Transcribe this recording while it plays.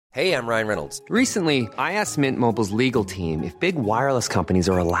Hey, I'm Ryan Reynolds. Recently, I asked Mint Mobile's legal team if big wireless companies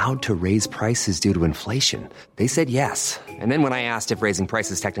are allowed to raise prices due to inflation. They said yes. And then when I asked if raising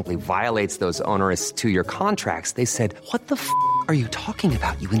prices technically violates those onerous two-year contracts, they said, "What the f*** are you talking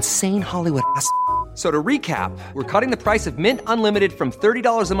about, you insane Hollywood ass?" So to recap, we're cutting the price of Mint Unlimited from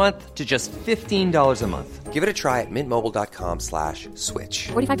 $30 a month to just $15 a month. Give it a try at mintmobile.com/switch.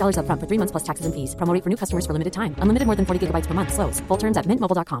 $45 up front for 3 months plus taxes and fees. Promo rate for new customers for limited time. Unlimited more than 40 gigabytes per month. Slows full terms at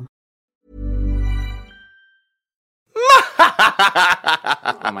mintmobile.com.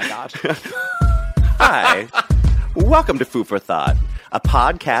 Oh my gosh. Hi. Welcome to Food for Thought, a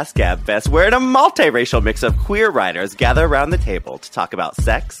podcast gabfest wherein a multiracial mix of queer writers gather around the table to talk about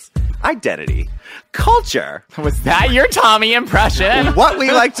sex, identity, culture. Was that your Tommy impression? What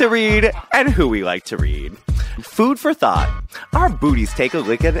we like to read and who we like to read. Food for Thought. Our booties take a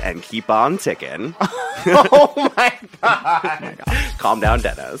licking and keep on ticking. Oh my god. Calm down,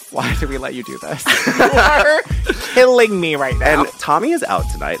 Dennis. Why did we let you do this? You are killing me right now. And Tommy is out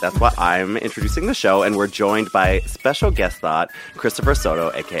tonight. That's why I'm introducing the show. And we're joined by special guest thought, Christopher Soto,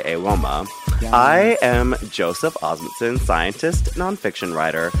 a.k.a. Loma. Yeah. I am Joseph Osmundson, scientist, nonfiction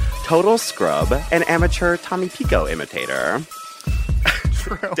writer, total scrub, and amateur Tommy Pico imitator.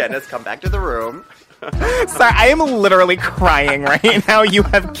 True. Dennis, come back to the room. Sorry, I am literally crying right now. You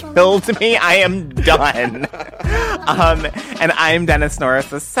have killed me. I am done. And I'm Dennis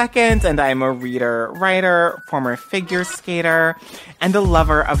Norris II, and I'm a reader, writer, former figure skater, and a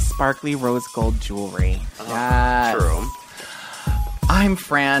lover of sparkly rose gold jewelry. Yes. True. I'm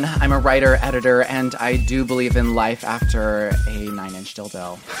Fran. I'm a writer, editor, and I do believe in life after a 9-inch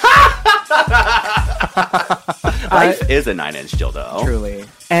dildo. Life is a 9-inch dildo. Truly.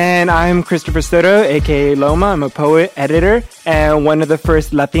 And I'm Christopher Soto, a.k.a. Loma. I'm a poet, editor, and one of the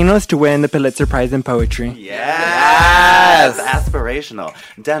first Latinos to win the Pulitzer Prize in Poetry. Yes! Aspirational.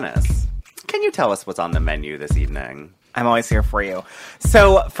 Dennis, can you tell us what's on the menu this evening? I'm always here for you.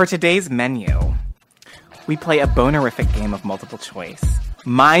 So, for today's menu, we play a bonerific game of multiple choice.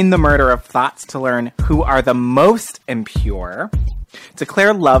 Mind the murder of thoughts to learn who are the most impure.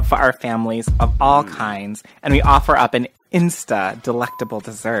 Declare love for our families of all kinds. And we offer up an delectable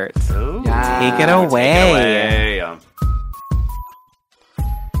dessert. Ooh. Take it away.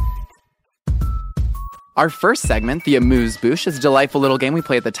 Our first segment, the Amuse Bouche, is a delightful little game we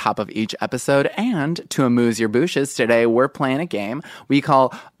play at the top of each episode. And to amuse your bouches, today we're playing a game we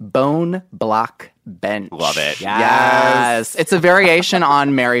call Bone Block Bench. Love it. Yes. It's a variation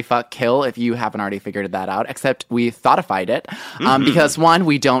on Marry, Fuck, Kill, if you haven't already figured that out, except we thoughtified it. Because, one,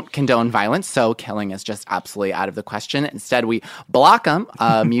 we don't condone violence, so killing is just absolutely out of the question. Instead, we block them,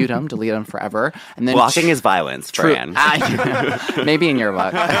 mute them, delete them forever. And then blocking is violence, Fran. Maybe in your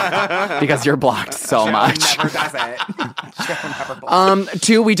book. Because you're blocked so much. Never does it.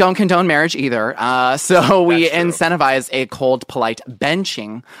 Two, we don't condone marriage either. So we incentivize a cold, polite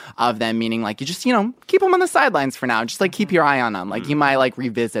benching of them, meaning like you just, keep them on the sidelines for now. Just like keep your eye on them. Like you might like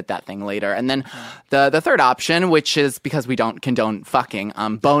revisit that thing later. And then the third option, which is because we don't condone fucking,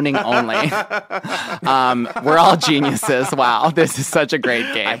 boning only. We're all geniuses. Wow, this is such a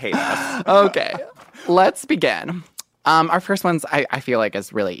great game. I hate us. Okay, let's begin. Our first one's I feel like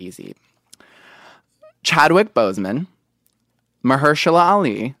is really easy. Chadwick Boseman, Mahershala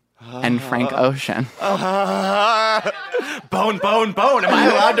Ali, and Frank Ocean. Bone. Am I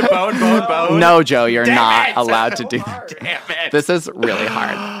allowed to bone? No, Joe, you're not allowed to do that. Damn it. This is really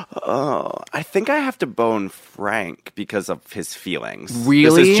hard. Oh, I think I have to bone Frank because of his feelings.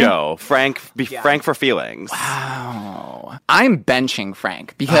 Really? This is Joe. Frank for feelings. Wow. I'm benching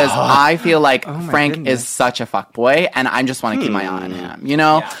Frank because I feel like Frank is such a fuckboy, and I just want to keep my eye on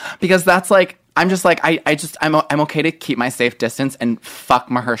him. Because that's like. I'm just like I'm okay to keep my safe distance and fuck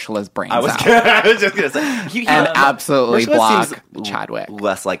Mahershala's brains out. I was just gonna say, and absolutely block seems Chadwick.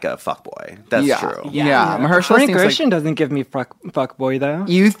 Less like a fuckboy. That's true. Yeah. Mahershala Frank seems Ocean doesn't give me fuck boy though.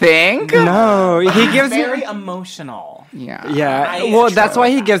 You think? No, he gives very me emotional. Yeah. Well, that's why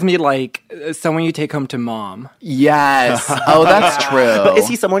he gives me like someone you take home to mom. Yes. Oh, that's true. But is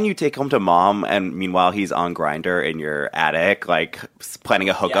he someone you take home to mom, and meanwhile he's on Grindr in your attic, like planning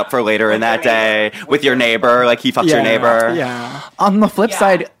a hookup for later in that day with your neighbor? Like he fucks your neighbor. Yeah. On the flip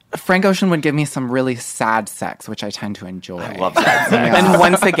side, Frank Ocean would give me some really sad sex, which I tend to enjoy. I love sad sex. And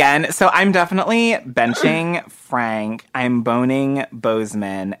once again, so I'm definitely benching Frank. I'm boning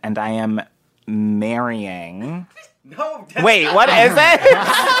Boseman, and I am marrying. No. Wait, what is it?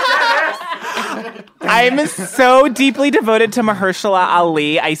 I'm so deeply devoted to Mahershala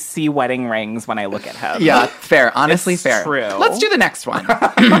Ali. I see wedding rings when I look at him. Yeah, fair. Honestly, It's fair. true. Let's do the next one.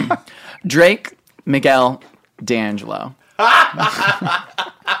 Drake, Miguel, D'Angelo.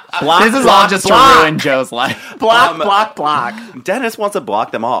 Block, This is block, all just block. to ruin Joe's life. Block. Dennis wants to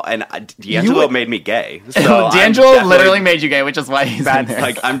block them all, and D'Angelo made me gay. So D'Angelo literally made you gay, which is why he's in there.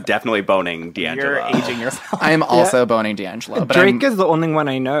 like I'm definitely boning D'Angelo. You're aging yourself. I am also boning D'Angelo. But Drake is the only one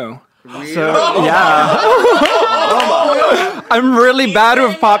I know. So, yeah. I'm really bad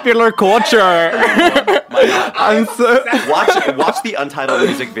with popular culture. I'm so... Watch the Untitled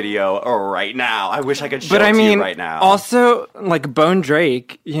music video right now. I wish I could show But I it to mean, you right now. also, like, bone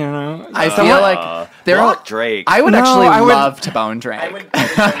Drake, you know? I feel like block Drake. I would No, actually I would- love to bone Drake.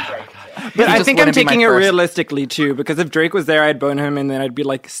 But I just think I'm wouldn't be my taking it first- realistically, too, because if Drake was there, I'd bone him, and then I'd be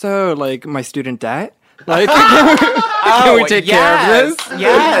like, so, like, my student debt? Like, can we take care of this?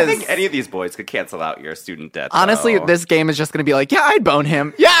 I think any of these boys could cancel out your student debt. Honestly, though. this game is just going to be like, yeah, I'd bone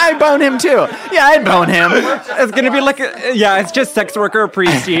him. Yeah, I'd bone him too. Yeah, I'd bone him. It's going to be like, it's just sex worker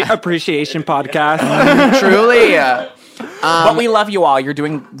appreciation podcast. Truly. But we love you all. You're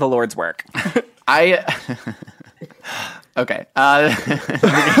doing the Lord's work. Okay.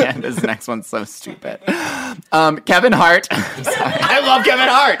 This next one's so stupid. Kevin Hart. I love Kevin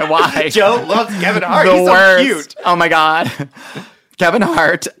Hart. Why? Joe loves Kevin Hart. The He's worst. so cute. Oh my god. Kevin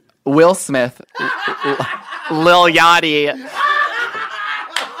Hart, Will Smith, Lil Yachty.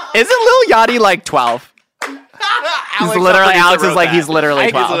 Isn't Lil Yachty like 12? Alex is like, he's literally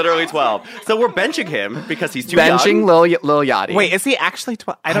 12. He's literally 12. So we're benching him because he's too Benching young. Lil Yachty. Wait, is he actually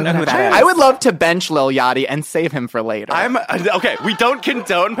 12? I don't know who that is. I would love to bench Lil Yachty and save him for later. Okay, we don't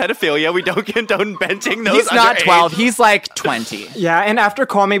condone pedophilia. We don't condone benching those He's not underage. 12. He's like 20. Yeah, and after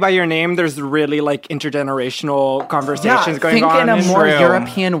Call Me By Your Name, there's really, like, intergenerational conversations going think on. in a more True.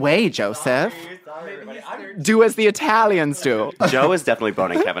 European way, Joseph. Do as the Italians do. Joe is definitely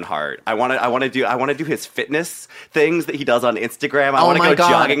boning Kevin Hart. I want to do his fitness things that he does on Instagram. I Oh want to my go God.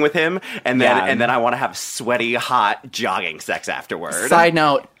 jogging with him, and Yeah. then I want to have sweaty, hot jogging sex afterward. Side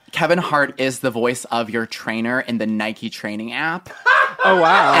note, Kevin Hart is the voice of your trainer in the Nike training app. Oh,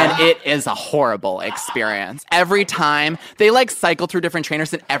 wow. And it is a horrible experience. Every time they like cycle through different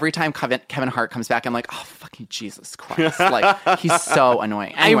trainers, and every time Kevin Hart comes back, I'm like, oh, fucking Jesus Christ. Like, he's so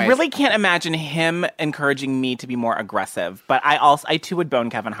annoying. Anyways, I really can't imagine him encouraging me to be more aggressive. But I too would bone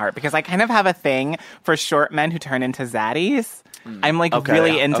Kevin Hart because I kind of have a thing for short men who turn into zaddies. I'm like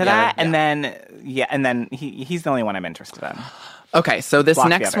really into that. And then he's the only one I'm interested in. Okay, so this Block the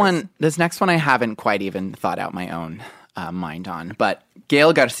next others. one I haven't quite even thought out my own mind on. But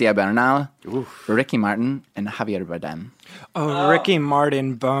Gael Garcia Bernal, Ricky Martin, and Javier Bardem. Oh, Ricky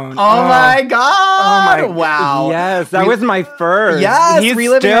Martin bone. Oh my God! my- Wow. Yes, that was my first. Yes, He's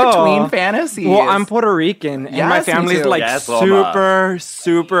reliving your still- tween fantasies. Well, I'm Puerto Rican, and my Yes, me family's too. like Yes, Loma.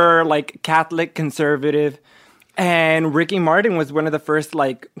 super like Catholic conservative. And Ricky Martin was one of the first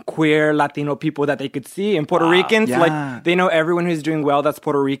like queer Latino people that they could see. And Puerto Ricans, Yeah. like they know everyone who's doing well that's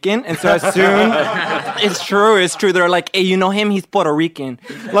Puerto Rican. And so as soon it's true. They're like, hey, you know him? He's Puerto Rican.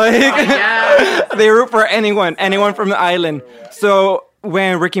 Like they root for anyone from the island. So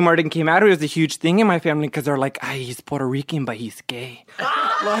when Ricky Martin came out, it was a huge thing in my family because they're like, he's Puerto Rican, but he's gay.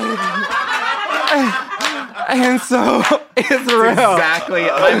 And so it's real. Exactly.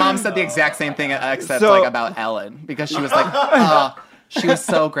 My mom said the exact same thing, except So- like about Ellen, because she was like, "Oh, she was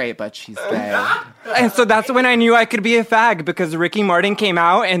so great, but she's gay." And so that's when I knew I could be a fag because Ricky Martin came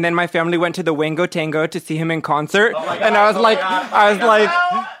out, and then my family went to the Wango Tango to see him in concert. And I was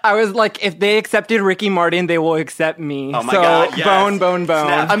like, if they accepted Ricky Martin, they will accept me. Oh my so God, yes. bone.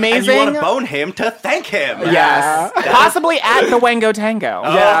 Snap. Amazing. And you want to bone him to thank him. Yes. Possibly at the Wango Tango.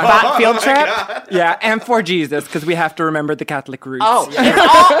 Yeah. That field trip. Yeah, and for Jesus, because we have to remember the Catholic roots. Oh,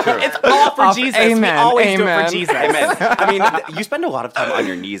 it's all for Jesus. Amen, We always do it amen. for Jesus. Amen. I mean, you spend a lot of time on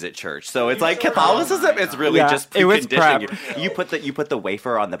your knees at church, so it's like Catholicism is really Yeah, just it was preconditioning prep. you. You put the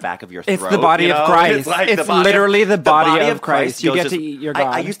wafer on the back of your throat. It's the body you of know? Christ. like It's the body literally the body of Christ. You goes get just- to eat your I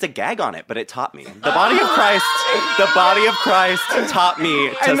God. used to gag on it, but it taught me. The body of Christ. The body of Christ taught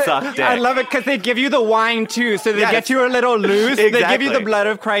me to suck dick. I love it because they give you the wine too, so they Yes. get you a little loose. They give you Exactly. the blood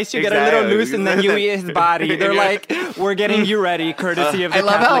of Christ, you get a little Exactly. loose, and then you eat his body. They're like, we're getting you ready, courtesy of the I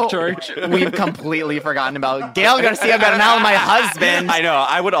love Catholic how Church. we've completely forgotten about Gael Garcia Bernal, my husband, I know.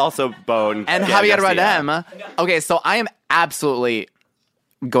 I would also bone and Gael Javier Garcia. Bardem. Okay, so I am absolutely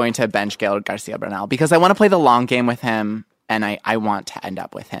going to bench Gael Garcia Bernal because I want to play the long game with him. And I want to end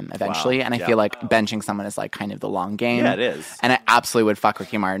up with him eventually. Wow. And I Yeah. feel like benching someone is like kind of the long game. Yeah, it is. And I absolutely would fuck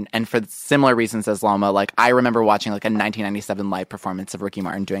Ricky Martin. And for similar reasons as Loma, like I remember watching like a 1997 live performance of Ricky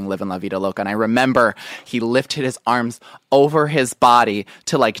Martin doing Live in La Vida Loca. And I remember he lifted his arms over his body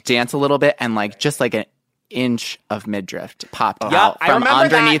to like dance a little bit and like just like an inch of midriff popped out I from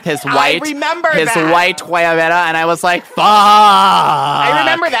remember underneath that. his white I remember his that. white Guayabera. And I was like, fuck. I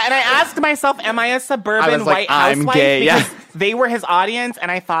remember that, and asked myself, am I a I suburban was like, white I'm housewife? gay, yeah. Because they were his audience,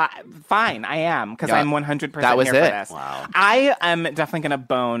 and I thought, fine, I am, because Yeah. I'm 100% That was here it. for this. Wow. I am definitely going to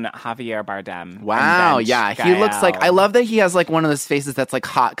bone Javier Bardem. and Wow, bench yeah. He looks like, Gael. I love that he has like one of those faces that's like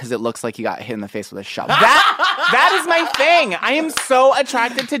hot because it looks like he got hit in the face with a shovel. That is my thing. I am so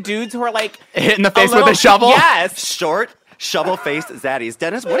attracted to dudes who are like Hit in the face with little- a shovel? Yes. Short, shovel-faced zaddies.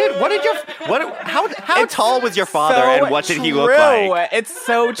 Dennis, how tall was your father, So and what did he look true. like? It's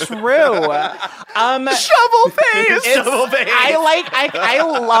so true. Shovel face! I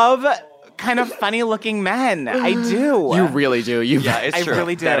love kind of funny looking men. I do. You really do. You Yeah, it's I true.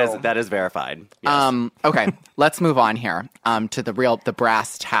 really do. That is verified. Yes. Okay, let's move on here. To the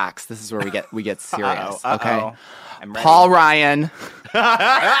brass tacks. This is where we get serious. Okay. I'm ready. Paul Ryan.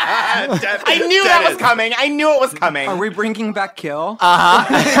 I knew that was coming. I knew it was coming. Are we bringing back Kill?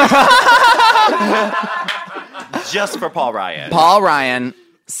 Just for Paul Ryan. Paul Ryan,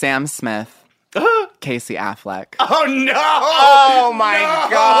 Sam Smith, Casey Affleck. Oh no! Oh my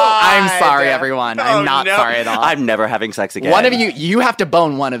god. I'm sorry, everyone. I'm not sorry at all. I'm never having sex again. One of you have to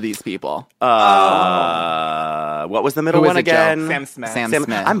bone one of these people. What was the middle Who is one it, Joe? again? Sam Smith. Sam Sam-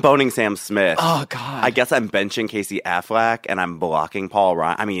 Smith. I'm boning Sam Smith. Oh, God. I guess I'm benching Casey Affleck and I'm blocking Paul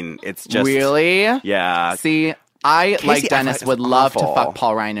Ryan. I mean, it's just Really? Yeah. See, I, Casey like Dennis, Affleck is would love awful. to fuck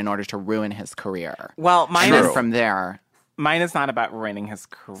Paul Ryan in order to ruin his career. Well, mine And then is from there... mine is not about ruining his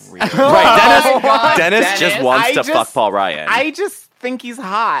career. Right, Dennis just wants I to just- fuck Paul Ryan. I just think he's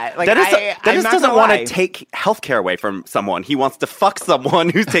hot. Like Dennis, I'm Dennis not doesn't gonna want lie. to take healthcare away from someone. He wants to fuck someone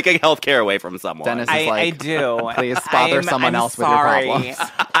who's taking healthcare away from someone. Dennis is I like, do. please bother someone else with your problems.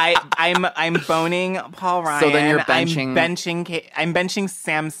 I'm boning Paul Ryan. So then you're benching- I'm benching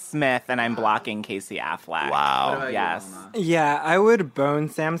Sam Smith and I'm blocking Casey Affleck. Wow. Yes. Yeah, I would bone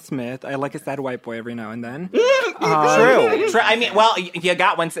Sam Smith. I like a sad white boy every now and then. True. I mean, well, you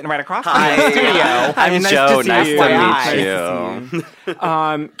got one sitting right across from me in the studio. I'm nice Joe. to see Nice you. to FYI. meet you.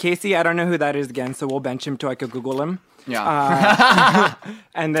 Casey, I don't know who that is again, so we'll bench him till I could Google him. Yeah.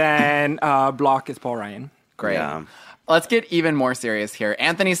 And then block is Paul Ryan. Great. Yeah. Let's get even more serious here.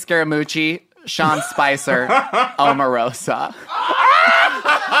 Anthony Scaramucci, Sean Spicer, Omarosa.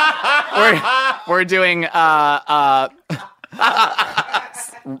 We're doing I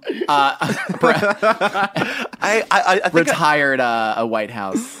think retired White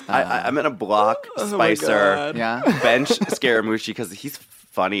House. I'm gonna block Spicer. Yeah. Bench Scaramucci because he's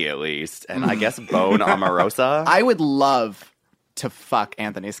funny at least, and I guess bone Omarosa. I would love to fuck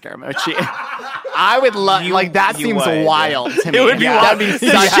Anthony Scaramucci. I would love, like, that you seems would. wild to me. It would be wild. That'd be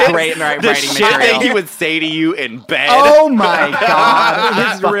such great writing the shit material. that he would say to you in bed. Oh my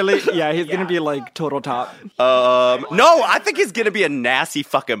God. He's really, he's gonna be like total top. No, I think he's gonna be a nasty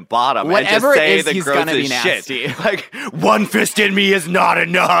fucking bottom. Whatever and just say it is, the he's gonna grossest be nasty. shit. Like, one fist in me is not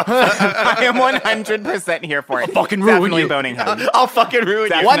enough. I am 100% here for it. I'll fucking ruin Definitely you. boning him. I'll fucking ruin you.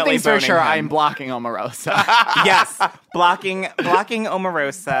 Definitely One thing's for boning sure, him. I'm blocking Omarosa. Yes, blocking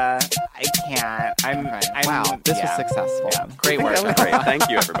Omarosa. I can't. I'm Wow, this yeah. was successful. Yeah. Great That work. was great. Thank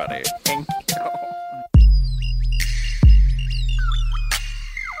you, everybody. Thank you.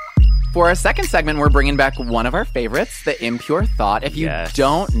 For our second segment, we're bringing back one of our favorites, the Impure Thought. If you Yes.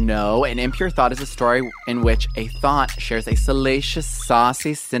 don't know, an Impure Thought is a story in which a thought shares a salacious,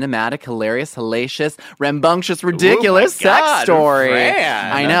 saucy, cinematic, hilarious, hellacious, rambunctious, ridiculous Ooh, my sex God, story.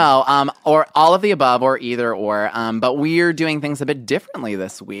 Fran. I know, or all of the above, or either or. But we're doing things a bit differently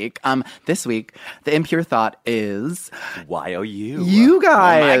this week. This week, the Impure Thought is Y-O-U. you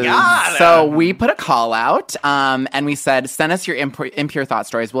guys. Oh my God. So we put a call out, and we said, send us your impure thought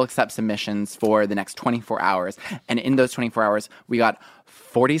stories. We'll accept submissions for the next 24 hours. And in those 24 hours, we got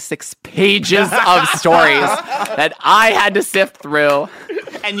 46 pages of stories that I had to sift through.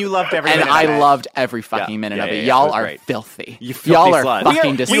 And you loved every And minute I of it. loved every fucking Yeah. minute Yeah, of it. yeah, it Y'all was are great. filthy. You filthy Y'all are slut. fucking We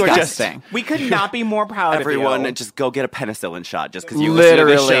are just- disgusting. We could not be more proud Everyone, of you. just go get a penicillin shot just because you listen to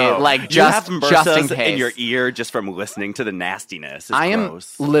the Literally, show. like, you just- have just in MRSAs case. your ear just from listening to the nastiness. It's I am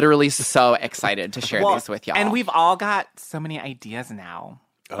gross. literally so excited to share Well, these with y'all. And we've all got so many ideas now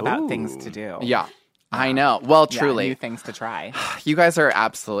about things to do. Yeah. I know. Well, Yeah, truly. new things to try. You guys are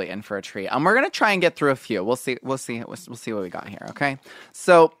absolutely in for a treat. We're gonna try and get through a few. We'll see what we got here. Okay.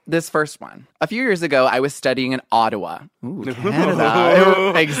 So this first one. A few years ago, I was studying in Ottawa. Ooh,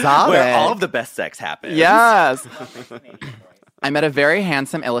 Canada. Exotic. Where all of the best sex happens. Yes. I met a very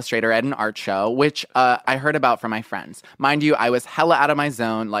handsome illustrator at an art show, which I heard about from my friends. Mind you, I was hella out of my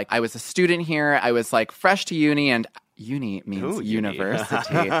zone. Like, I was a student here. I was like fresh to uni, and uni means Ooh, uni.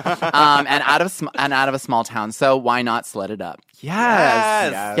 university, and out of a small town. So why not slut it up?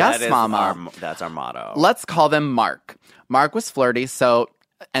 Yes, That is mama. That's our motto. Let's call them Mark. Mark was flirty, so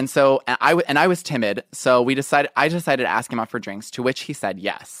And I was timid, so I decided to ask him out for drinks, to which he said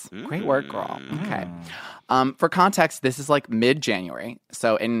yes. Great work, girl. Okay. For context, this is like mid-January.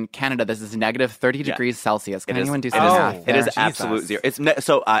 So in Canada, this is negative 30 degrees Celsius. Can anyone do some math? It is there? absolute zero. It's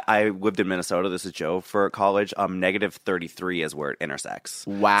so I lived in Minnesota. This is Joe for college. Negative 33 is where it intersects.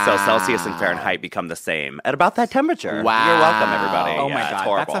 Wow. So Celsius and Fahrenheit become the same at about that temperature. Wow. You're welcome, everybody. Oh my Yeah, it's God,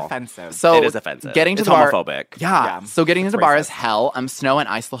 horrible. that's offensive. So It is offensive. Getting to It's the bar, homophobic. Yeah. Yeah. So getting to the bar is Racist. hell. Snow and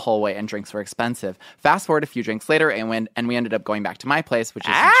ice the whole way, and drinks were expensive. Fast forward a few drinks later, and we ended up going back to my place, which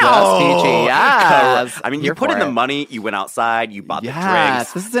is just peachy. Yes. I mean, you Here put for in the it. money. You went outside. You bought the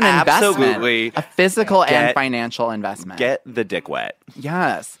Yes, drinks. this is an Absolutely. investment, a physical and Get- financial investment. Get the dick wet.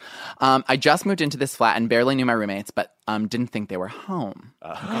 Yes. I just moved into this flat and barely knew my roommates, but didn't think they were home.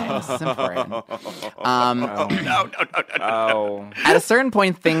 Okay, this is important. At a certain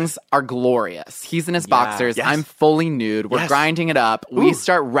point, things are glorious. He's in his boxers. Yes. I'm fully nude. We're Yes. grinding it up. We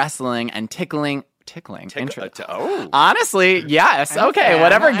start wrestling and tickling. Honestly, yes. I'm a Okay, fan.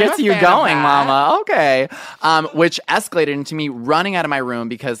 whatever I'm gets a you fan of going, that. mama. Okay. Which escalated into me running out of my room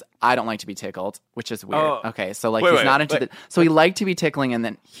because I don't like to be tickled, which is weird. Oh. Okay, so like Wait, he's wait, not into wait. so he liked to be tickling and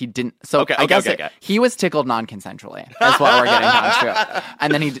then he didn't. So Okay, I guess okay. he was tickled non-consensually. That's what we're getting down to.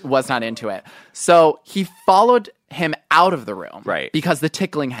 And then he was not into it. So he followed him out of the room. Right. Because the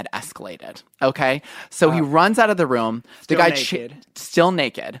tickling had escalated. Okay? So he runs out of the room. The Still guy naked. still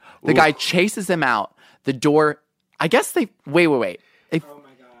naked. The guy chases him out. The door, I guess they, wait.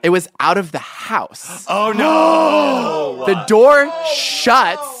 It was out of the house. Oh no! The door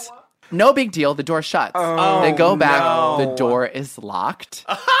shuts. No big deal. The door shuts. They go back. The door is locked.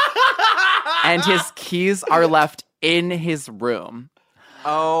 And his keys are left in his room.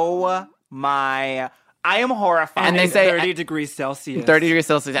 Oh my! I am horrified. And they say 30 degrees Celsius. 30 degrees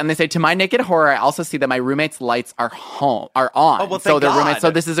Celsius. And they say, to my naked horror, I also see that my roommate's lights are on. Oh, well, so thank their God. roommates.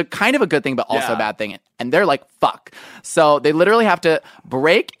 So this is a kind of a good thing, but also Yeah. a bad thing. And they're like, fuck. So they literally have to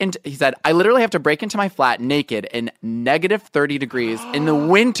break into, he said, I literally have to break into my flat naked in negative 30 degrees in the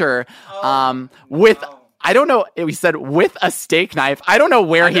winter with, I don't know, he said with a steak knife. I don't know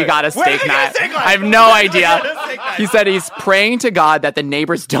where he got a steak knife. I have no idea. He said he's praying to God that the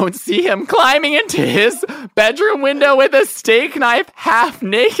neighbors don't see him climbing into his bedroom window with a steak knife, half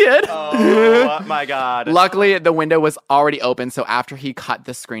naked. Oh my God! Luckily, the window was already open, so after he cut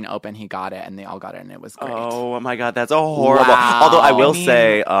the screen open, he got it, and they all got it, and it was great. Oh my God, that's horrible. Wow. Although I will I mean-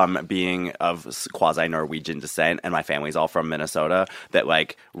 say, being of quasi Norwegian descent, and my family's all from Minnesota, that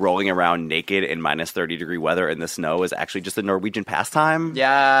like rolling around naked in minus 30-degree weather in the snow is actually just a Norwegian pastime.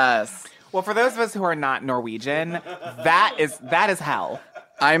 Yes. Well, for those of us who are not Norwegian, that is hell.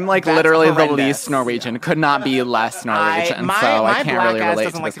 I'm like That's literally the horrendous. least Norwegian. Could not be less Norwegian, so I can't black really ass relate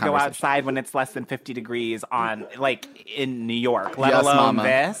doesn't to like this to go conversation. outside when it's less than 50 degrees on like in New York, let Yes, alone mama.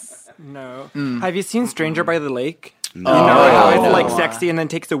 this. No. Have you seen Stranger by the Lake? No. You know how it's No. like sexy and then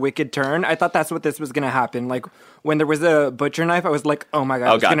takes a wicked turn? I thought that's what this was going to happen. Like when there was a butcher knife, I was like, oh my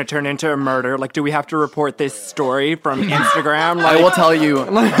God, Oh, it's God. going to turn into a murder. Like, do we have to report this story from Instagram? Like, I will tell you,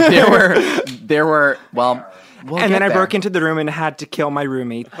 there were, well, we'll and get then I there. broke into the room and had to kill my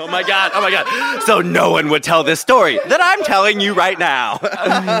roommate. Oh my God! Oh my God! So no one would tell this story that I'm telling you right now.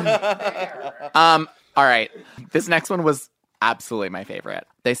 All right. This next one was absolutely my favorite.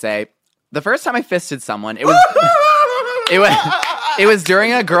 They say, the first time I fisted someone, it was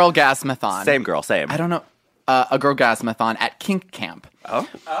during a girl gasmathon. Same girl, same. I don't know. A girl gasmathon at Kink Camp.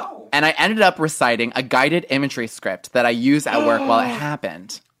 Oh. And I ended up reciting a guided imagery script that I used at work while it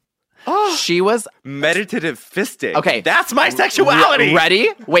happened. She was Meditative fisting. Okay. That's my sexuality. ready.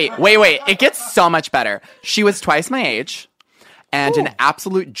 Wait. It gets so much better. She was twice my age. And an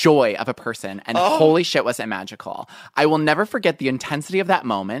absolute joy of a person. And holy shit, was it magical. I will never forget the intensity of that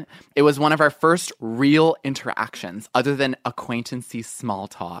moment. It was one of our first real interactions other than acquaintancy small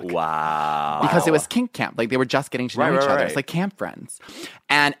talk. Wow. Because it was kink camp. Like, they were just getting to know Right, each right, other. right. It's like camp friends.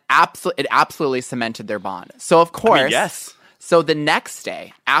 And it absolutely cemented their bond. So, of course. yes. So, the next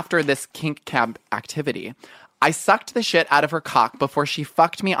day, after this kink camp activity, I sucked the shit out of her cock before she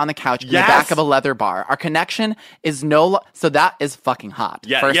fucked me on the couch in the Yes! back of a leather bar. Our connection is so that is fucking hot.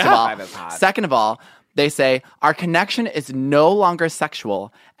 Yeah, first yeah. of all. That is hot. Second of all, they say our connection is no longer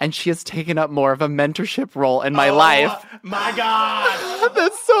sexual, and she has taken up more of a mentorship role in my life. My God.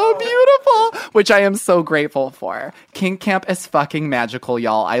 That's so beautiful, which I am so grateful for. Kink Camp is fucking magical,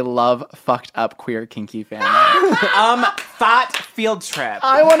 y'all. I love fucked up queer kinky family. Thought field trip.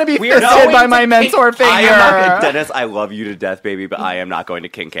 I want to be We are fisted going by to my mentor figure. I am not, Dennis, I love you to death, baby, but I am not going to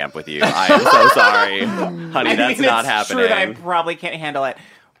King Camp with you. I am so sorry. Honey, I that's mean, not it's happening. true that I probably can't handle it.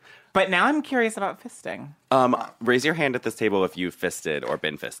 But now I'm curious about fisting. Raise your hand at this table if you've fisted or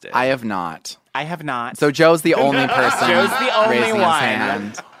been fisted. I have not. I have not. So Joe's the only person. Joe's the only raising his one.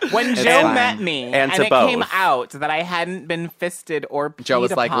 hand. When It's Joe fine. met me And to it both. came out that I hadn't been fisted or peed Joe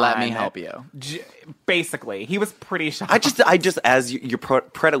was like, "Let me upon, help you." Basically, he was pretty shocked. I just, as your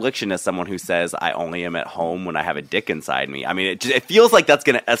predilection as someone who says I only am at home when I have a dick inside me. I mean, it feels like that's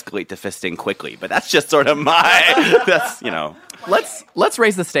going to escalate to fisting quickly, but that's just sort of that's. Let's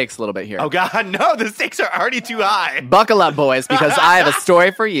raise the stakes a little bit here. Oh God, no! The stakes are already too high. Buckle up, boys, because I have a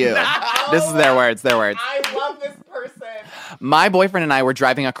story for you. This is their words. I love this person. My boyfriend and I were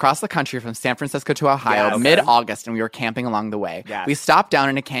driving across the country from San Francisco to Ohio Yes. mid-August, and we were camping along the way. Yes. We stopped down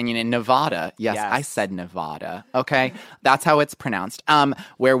in a canyon in Nevada. Yes, Yes. I said Nevada. Okay, that's how it's pronounced.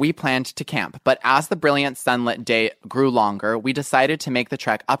 Where we planned to camp. But as the brilliant sunlit day grew longer, we decided to make the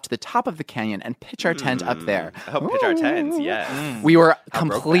trek up to the top of the canyon and pitch our tent up there. Oh, pitch our tents, yes. We were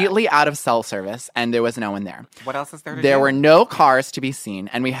completely out of cell service, and there was no one there. What else is there to do? There were no cars to be seen,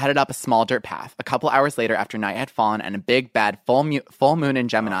 and we headed up a small dirt path. A couple hours later, after night had fallen and a big, bad full moon in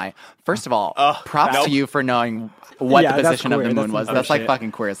Gemini. First of all, props to you for knowing what Yeah, the that's position of the queer. moon That's was. That's like shit.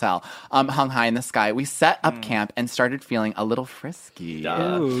 fucking queer as hell. Hung high in the sky. We set up camp and started feeling a little frisky.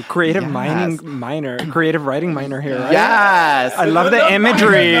 Ooh, creative Yes. creative writing minor here, right? Yes. I love the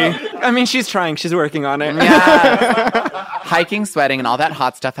imagery. I mean, she's trying. She's working on it. Hiking, sweating, and all that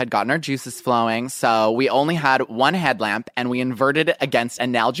hot stuff had gotten our juices flowing, so we only had one headlamp, and we inverted it against a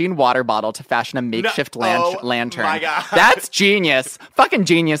Nalgene water bottle to fashion a makeshift lantern. my God. That's genius. Fucking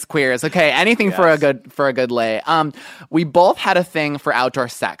genius, queers. Okay, anything for a good lay. We both had a thing for outdoor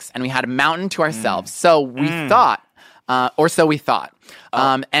sex, and we had a mountain to ourselves. So we thought,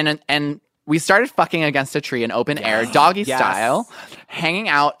 and we started fucking against a tree in open air, doggy style, hanging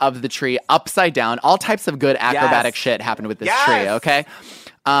out of the tree upside down. All types of good acrobatic shit happened with this tree, okay?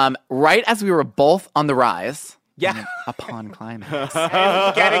 Right as we were both on the rise, upon climax.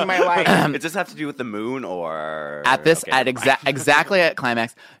 I'm getting my life. Does this have to do with the moon or Exactly at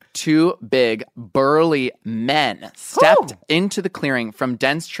climax, two big, burly men stepped into the clearing from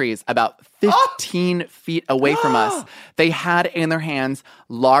dense trees about 15 feet away from us. They had in their hands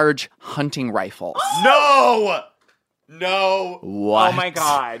large hunting rifles. No! What? Oh my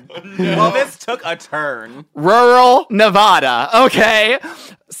God. Well, this took a turn. Rural Nevada, okay?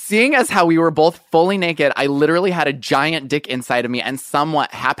 Seeing as how we were both fully naked, I literally had a giant dick inside of me and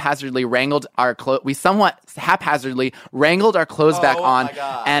somewhat haphazardly wrangled our clothes. We somewhat haphazardly wrangled our clothes back on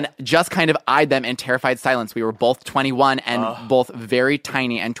and just kind of eyed them in terrified silence. We were both 21 and both very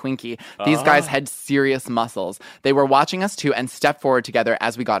tiny and twinky. These guys had serious muscles. They were watching us too and stepped forward together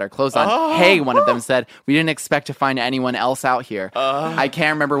as we got our clothes on. Hey, one of them said, we didn't expect to find anyone else out here. I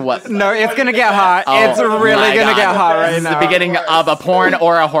can't remember what. No, it's gonna get hot. Oh, It's really my gonna God. get hot right This now. is the beginning of a porn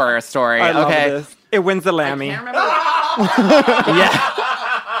or a horror story. I love Okay. this. It wins the Lammy. Yeah.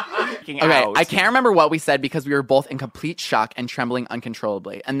 Freaking Okay, out. I can't remember what we said because we were both in complete shock and trembling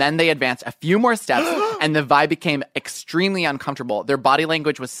uncontrollably. And then they advanced a few more steps and the vibe became extremely uncomfortable. Their body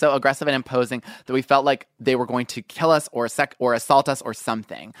language was so aggressive and imposing that we felt like they were going to kill us or assault us or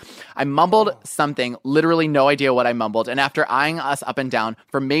something. I mumbled something, literally no idea what I mumbled. And after eyeing us up and down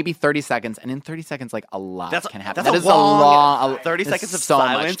for maybe 30 seconds, and in 30 seconds, like a lot can happen. That's That is a long 30 that's seconds of so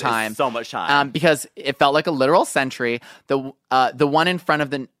silence much is time. so much time. Because it felt like a literal century. The one in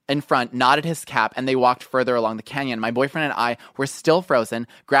front nodded his cap and they walked further along the canyon. My boyfriend and I were still frozen,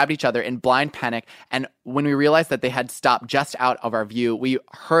 grabbed each other in blind panic, and when we realized that they had stopped just out of our view, we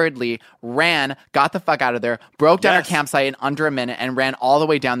hurriedly ran, got the fuck out of there, broke down our campsite in under a minute, and ran all the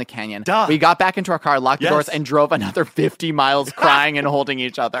way down the canyon. We got back into our car, locked the doors, and drove another 50 miles crying and holding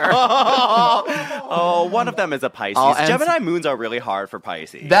each other. Oh, one of them is a Pisces. All ends- Gemini moons are really hard for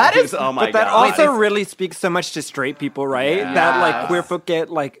Pisces. That is- oh my But that God. also really speaks so much to straight people, right? That like queer folk get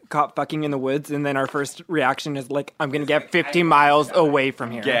like caught fucking in the woods, and then our first reaction is like, "I'm gonna get 50 miles away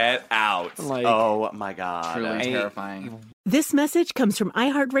from here." Get out. Like- oh my God. Truly terrifying. This message comes from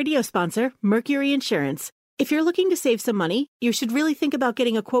iHeartRadio sponsor, Mercury Insurance. If you're looking to save some money, you should really think about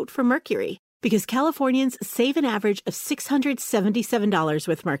getting a quote from Mercury, because Californians save an average of $677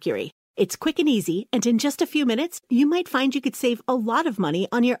 with Mercury. It's quick and easy, and in just a few minutes, you might find you could save a lot of money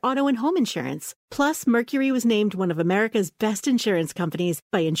on your auto and home insurance. Plus, Mercury was named one of America's best insurance companies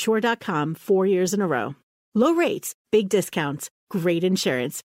by Insure.com 4 years in a row. Low rates, big discounts, great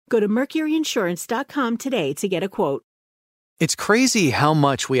insurance. Go to mercuryinsurance.com today to get a quote. It's crazy how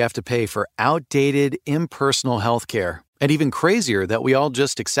much we have to pay for outdated, impersonal healthcare, and even crazier that we all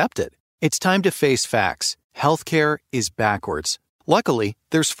just accept it. It's time to face facts. Healthcare is backwards. Luckily,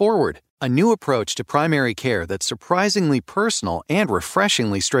 there's Forward. a new approach to primary care that's surprisingly personal and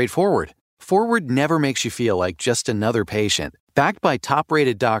refreshingly straightforward. Forward never makes you feel like just another patient. Backed by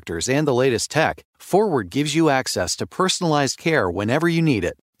top-rated doctors and the latest tech, Forward gives you access to personalized care whenever you need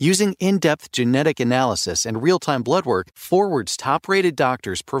it. Using in-depth genetic analysis and real-time blood work, Forward's top-rated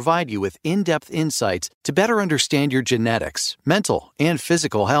doctors provide you with in-depth insights to better understand your genetics, mental, and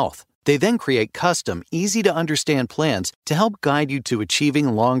physical health. They then create custom, easy-to-understand plans to help guide you to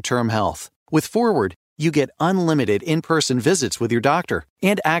achieving long-term health. With Forward, you get unlimited in-person visits with your doctor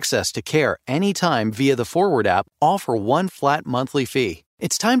and access to care anytime via the Forward app, all for one flat monthly fee.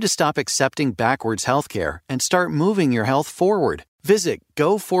 It's time to stop accepting backwards healthcare and start moving your health forward. Visit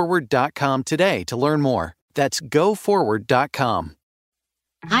GoForward.com today to learn more. That's GoForward.com.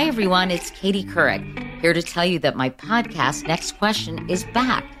 Hi, everyone. It's Katie Couric, here to tell you that my podcast, Next Question, is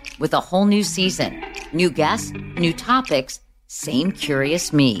back with a whole new season. New guests, new topics, same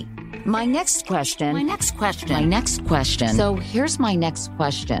curious me. My next question. So here's my next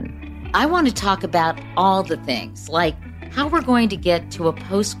question. I want to talk about all the things, like how we're going to get to a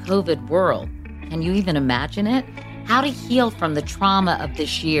post-COVID world. Can you even imagine it? How to heal from the trauma of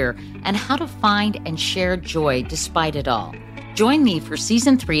this year, and how to find and share joy despite it all. Join me for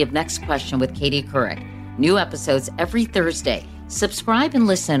Season 3 of Next Question with Katie Couric. New episodes every Thursday. Subscribe and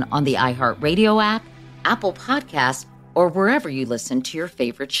listen on the iHeartRadio app, Apple Podcasts, or wherever you listen to your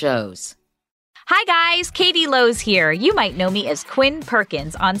favorite shows. Hi guys, Katie Lowe's here. You might know me as Quinn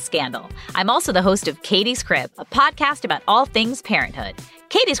Perkins on Scandal. I'm also the host of Katie's Crib, a podcast about all things parenthood.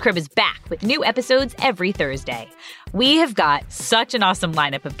 Katie's Crib is back with new episodes every Thursday. We have got such an awesome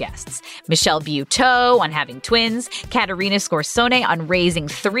lineup of guests. Michelle Buteau on having twins, Katerina Scorsone on raising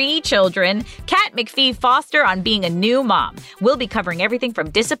 3 children, Kat McPhee Foster on being a new mom. We'll be covering everything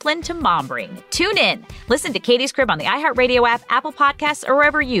from discipline to mom brain. Tune in. Listen to Katie's Crib on the iHeartRadio app, Apple Podcasts, or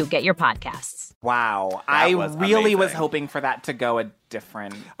wherever you get your podcasts. Wow. That I was really was amazing. hoping for that to go a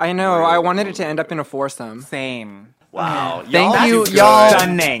different... I know. I wanted it to end up in a foursome. Same. Wow. Thank you, did y'all. good.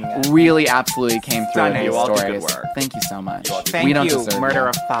 Stunning. Really absolutely came through with Stunning. these You all did stories. good work. Thank you so much. Thank we don't you, deserve Murder you.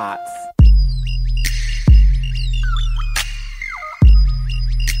 of Thoughts.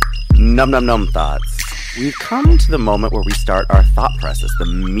 Num num num thoughts. We've come to the moment where we start our thought process, the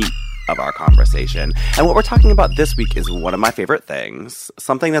meat of our conversation. And what we're talking about this week is one of my favorite things,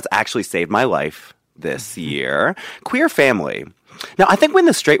 something that's actually saved my life this year: queer family. Now, I think when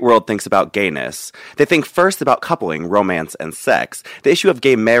the straight world thinks about gayness, they think first about coupling, romance, and sex. The issue of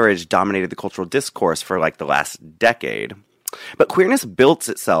gay marriage dominated the cultural discourse for like the last decade. But queerness builds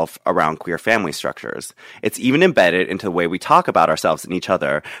itself around queer family structures. It's even embedded into the way we talk about ourselves and each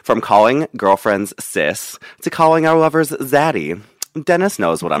other, from calling girlfriends sis to calling our lovers zaddy. Dennis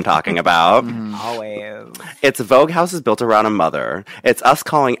knows what I'm talking about. Always. It's Vogue houses built around a mother. It's us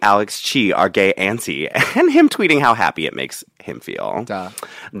calling Alex Chi our gay auntie, and him tweeting how happy it makes him feel.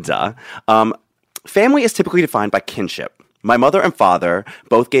 Duh. Family is typically defined by kinship. My mother and father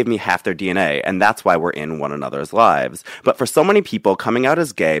both gave me half their DNA, and that's why we're in one another's lives. But for so many people, coming out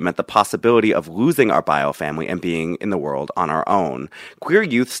as gay meant the possibility of losing our bio family and being in the world on our own. Queer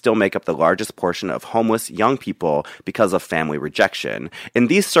youth still make up the largest portion of homeless young people because of family rejection. In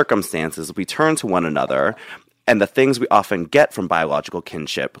these circumstances, we turn to one another and the things we often get from biological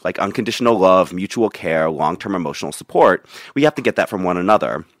kinship, like unconditional love, mutual care, long-term emotional support, we have to get that from one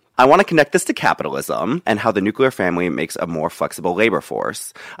another. I want to connect this to capitalism and how the nuclear family makes a more flexible labor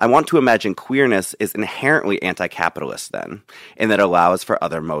force. I want to imagine queerness is inherently anti-capitalist then, and that it allows for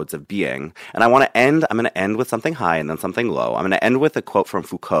other modes of being. And I'm going to end with something high and then something low. I'm going to end with a quote from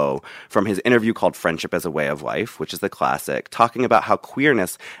Foucault from his interview called Friendship as a Way of Life, which is the classic, talking about how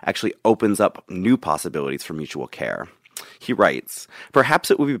queerness actually opens up new possibilities for mutual care. He writes,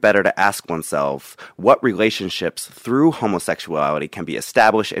 "Perhaps it would be better to ask oneself what relationships through homosexuality can be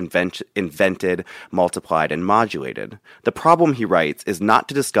established, invented, multiplied, and modulated. The problem," he writes, "is not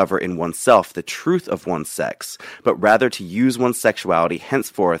to discover in oneself the truth of one's sex, but rather to use one's sexuality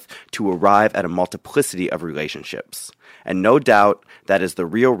henceforth to arrive at a multiplicity of relationships. And no doubt that is the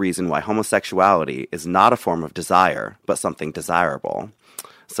real reason why homosexuality is not a form of desire, but something desirable."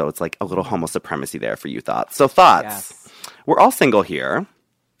 So it's like a little homo supremacy there for you, thoughts. So thoughts. Yes. We're all single here.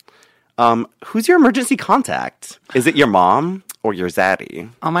 Who's your emergency contact? Is it your mom or your zaddy?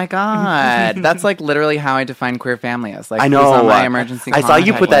 Oh my God. That's like literally how I define queer family as. Like, I know. who's on my emergency I saw you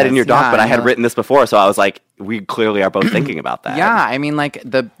contact put that in list. your doc, Yeah, but I had know. written this before, so I was like, we clearly are both thinking about that. Yeah, I mean, like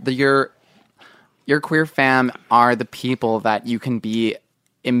your queer fam are the people that you can be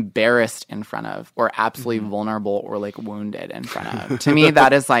embarrassed in front of, or absolutely vulnerable or like wounded in front of. To me,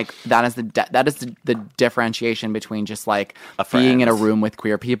 that is the differentiation between just like being in a room with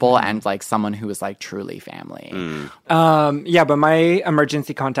queer people and like someone who is like truly family. But my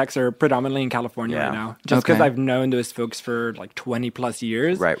emergency contacts are predominantly in California right now, just because I've known those folks for like 20 plus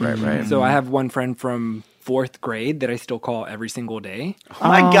years. Right. So I have one friend from 4th grade that I still call every single day. Oh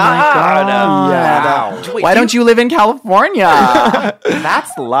my God. Yeah. Why don't you live in California?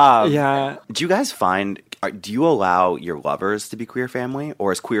 That's love. Yeah. Do you guys do you allow your lovers to be queer family,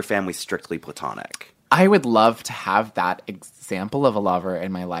 or is queer family strictly platonic? I would love to have that example of a lover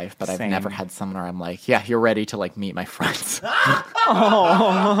in my life, but I've never had someone where I'm like, yeah, you're ready to like meet my friends. I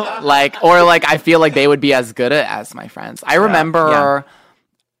feel like they would be as good as my friends. I remember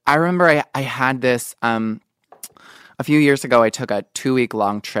I had this, a few years ago, I took a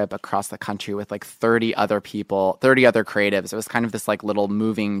 2-week-long trip across the country with like 30 other creatives. It was kind of this like little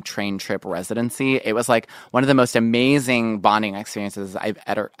moving train trip residency. It was like one of the most amazing bonding experiences I've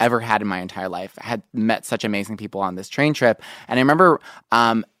ever had in my entire life. I had met such amazing people on this train trip. And I remember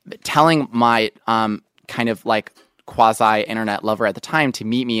telling my kind of like quasi-internet lover at the time to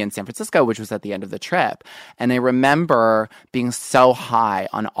meet me in San Francisco, which was at the end of the trip. And I remember being so high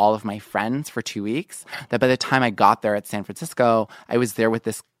on all of my friends for 2 weeks that by the time I got there at San Francisco, I was there with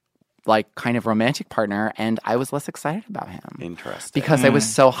this like kind of romantic partner, and I was less excited about him. Interesting. Because I was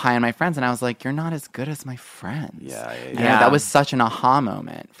so high on my friends, and I was like, you're not as good as my friends. Yeah. That was such an aha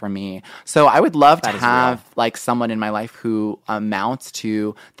moment for me. So I would love to have like someone in my life who amounts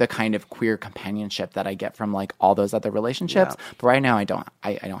to the kind of queer companionship that I get from like all those other relationships. Yeah. But right now I don't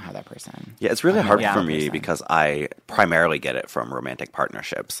have that person. Yeah, it's really hard for me because I primarily get it from romantic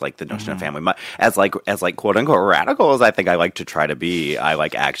partnerships, like the notion of family. As quote unquote radical as I think I like to try to be, I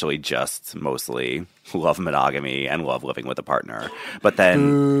like actually just mostly love monogamy and love living with a partner. But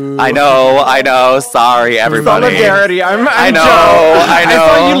then I know. Sorry, everybody. Solidarity. I know. I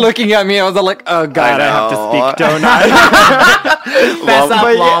saw you looking at me. I was like, oh God, I have to speak, don't I? Fess up,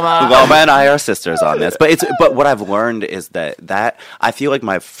 Llama. Llama and I are sisters on this. But what I've learned is that I feel like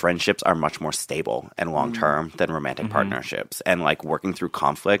my friendships are much more stable and long term than romantic partnerships. And like working through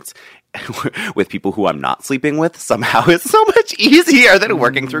conflicts with people who I'm not sleeping with somehow is so much easier than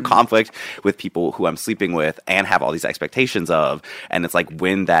working through conflict with people who I'm sleeping with and have all these expectations of. And it's like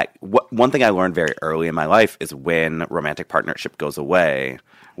one thing I learned very early in my life is when romantic partnership goes away,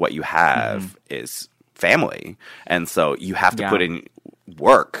 what you have is family. And so you have to put in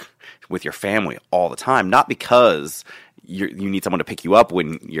work with your family all the time, not because you need someone to pick you up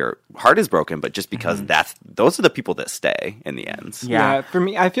when your heart is broken, but just because those are the people that stay in the end. Yeah, for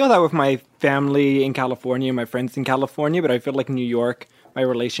me, I feel that with my family in California, my friends in California, but I feel like New York, my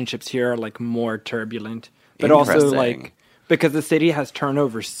relationships here are like more turbulent. But also like because the city has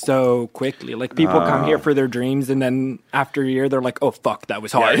turnover so quickly. Like people come here for their dreams, and then after a year, they're like, "Oh fuck, that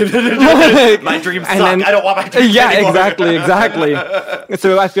was hard." My dreams suck. I don't want my dreams anymore. Exactly.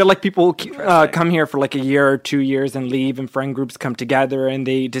 So I feel like people come here for like a year or 2 years and leave, and friend groups come together and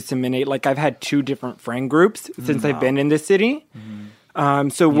they disseminate. Like I've had 2 different friend groups since I've been in this city.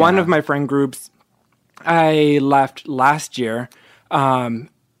 So one of my friend groups, I left last year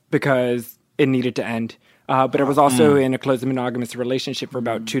because it needed to end. But I was also in a close monogamous relationship for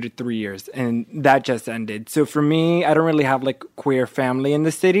about 2 to 3 years, and that just ended. So for me, I don't really have like queer family in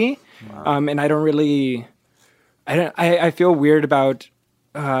the city, and I don't really, I feel weird about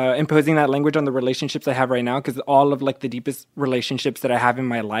imposing that language on the relationships I have right now, because all of like the deepest relationships that I have in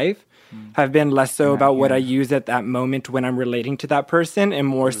my life have been less so about what I use at that moment when I'm relating to that person, and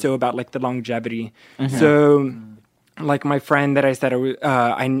more so about like the longevity. So. Like my friend that I said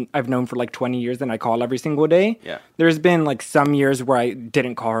I've known for like 20 years and I call every single day. Yeah. There's been like some years where I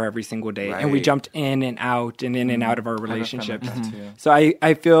didn't call her every single day. Right. And we jumped in and out of our relationships. So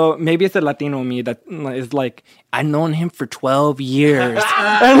I feel maybe it's a Latino me that is like, I've known him for 12 years.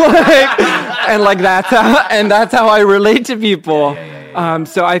 and that's how I relate to people.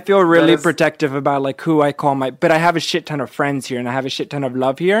 So I feel really protective about like who I call but I have a shit ton of friends here and I have a shit ton of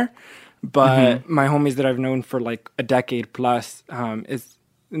love here. But my homies that I've known for like a decade plus,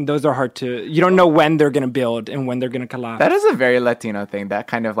 those are hard to. You don't know when they're gonna build and when they're gonna collapse. That is a very Latino thing. That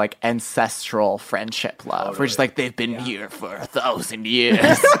kind of like ancestral friendship love, which is like they've been here for 1,000 years.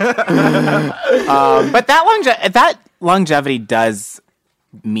 But that longevity does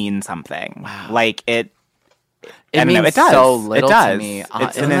mean something. Wow. Like it. It means it does. so little it does. to me.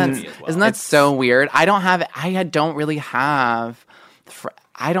 Isn't that so weird? I don't really have.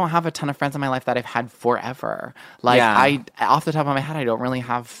 I don't have a ton of friends in my life that I've had forever. Like off the top of my head, I don't really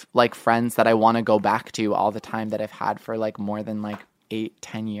have like friends that I want to go back to all the time that I've had for like more than like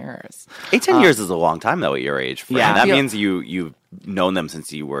 8-10 years. 8-10 years is a long time, though, at your age. Yeah. That means you've known them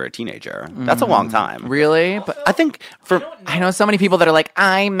since you were a teenager. That's a long time. Really? But I think I know so many people that are like,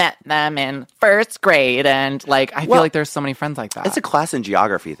 I met them in first grade, and like I feel like there's so many friends like that. It's a class and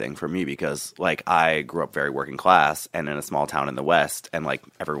geography thing for me because like I grew up very working class and in a small town in the West, and like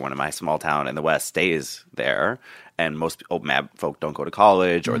everyone in my small town in the West stays there. And most mad folk don't go to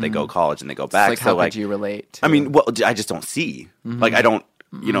college, or they go to college and they go back. Like, how could you relate to? I mean, well, I just don't see. Like, I don't,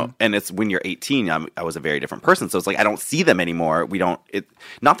 you know, and it's when you're 18, I was a very different person. So it's like, I don't see them anymore.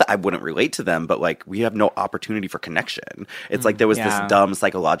 Not that I wouldn't relate to them, but like, we have no opportunity for connection. It's like, there was this dumb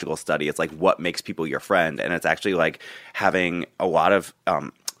psychological study. It's like, what makes people your friend? And it's actually like having a lot of,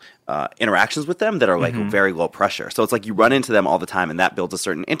 interactions with them that are like very low pressure. So it's like you run into them all the time, and that builds a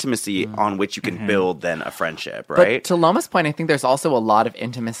certain intimacy on which you can build then a friendship, right? But to Loma's point, I think there's also a lot of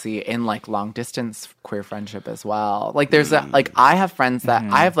intimacy in like long distance queer friendship as well. Like there's like I have friends that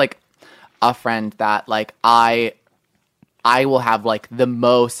I have like a friend that like I will have like the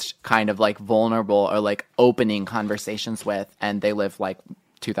most kind of like vulnerable or like opening conversations with, and they live like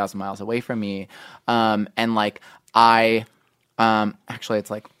 2,000 miles away from me. And like actually it's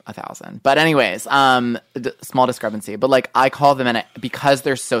like 1,000, but anyways, small discrepancy, but like I call them, and because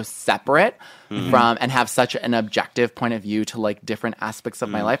they're so separate from and have such an objective point of view to like different aspects of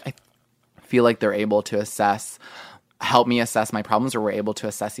my life, I feel like they're able to help me assess my problems, or we're able to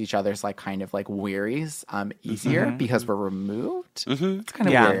assess each other's like kind of like wearies easier because we're removed. It's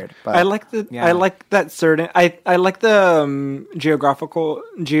kind of weird, but I like that certain I like the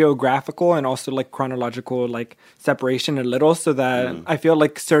geographical and also like chronological like separation a little, so that I feel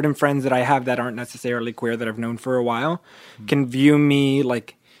like certain friends that I have that aren't necessarily queer that I've known for a while can view me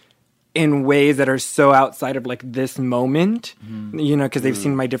like in ways that are so outside of like this moment, you know, because they've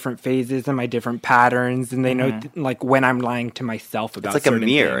seen my different phases and my different patterns, and they know like when I'm lying to myself about. It's like a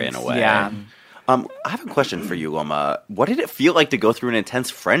mirror things. in a way. Yeah. I have a question for you, Loma. What did it feel like to go through an intense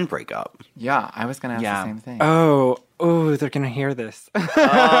friend breakup? Yeah, I was gonna ask the same thing. Oh, they're gonna hear this. Oh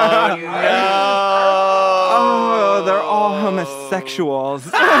no! Oh, they're all homosexuals.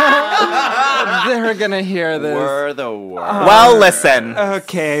 They're gonna hear this. We're the worst. Well, listen.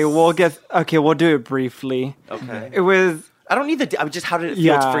 Okay, we'll do it briefly. Okay. It was. I don't need just how did it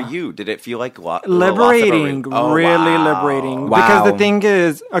feel for you? Did it feel like liberating? Really liberating. Wow. Because the thing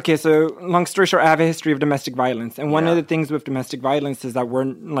is, okay, so long story short, I have a history of domestic violence. And one of the things with domestic violence is that we're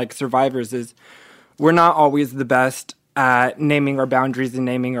like survivors is we're not always the best at naming our boundaries and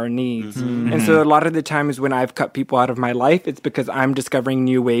naming our needs. And so a lot of the times when I've cut people out of my life, it's because I'm discovering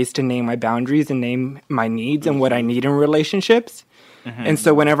new ways to name my boundaries and name my needs and what I need in relationships. And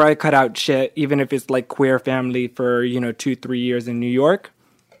so whenever I cut out shit, even if it's like queer family for, 2-3 years in New York,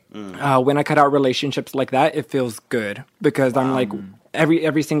 when I cut out relationships like that, it feels good because I'm like,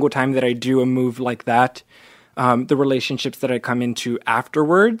 every single time that I do a move like that, the relationships that I come into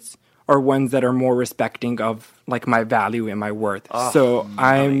afterwards are ones that are more respecting of like my value and my worth. So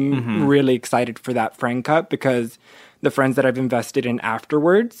I'm really excited for that friend cut because the friends that I've invested in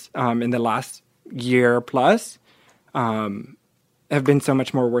afterwards, in the last year plus, have been so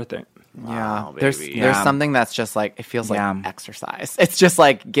much more worth it. Wow, there's something that's just like it feels like exercise. It's just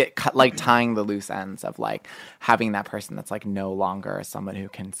like tying the loose ends of like having that person that's like no longer someone who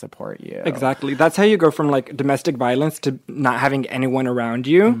can support you. Exactly. That's how you go from like domestic violence to not having anyone around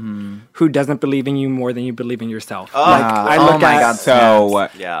you who doesn't believe in you more than you believe in yourself. So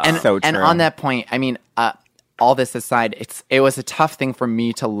true. And on that point, I mean, all this aside, it was a tough thing for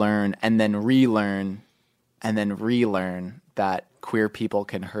me to learn and then relearn that queer people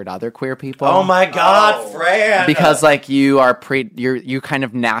can hurt other queer people. Oh my God, Fran! Because like you kind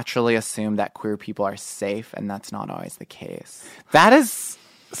of naturally assume that queer people are safe, and that's not always the case. That is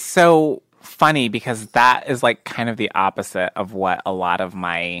so funny because that is like kind of the opposite of what a lot of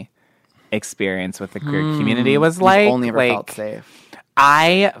my experience with the queer community was like. You've only ever felt safe.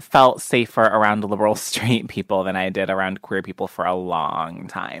 I felt safer around liberal straight people than I did around queer people for a long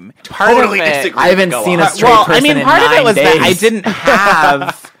time. Totally disagree. I haven't seen a straight person in 9 days. Part of it was that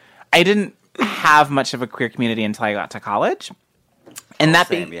I didn't have much of a queer community until I got to college. And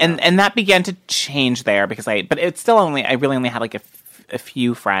and that began to change there because but it's still I really only had like a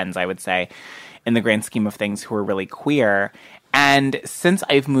few friends, I would say, in the grand scheme of things who were really queer. And since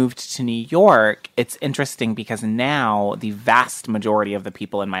I've moved to New York, it's interesting because now the vast majority of the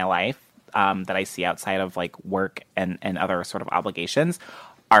people in my life that I see outside of like work and other sort of obligations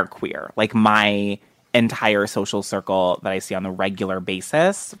are queer. Like my entire social circle that I see on the regular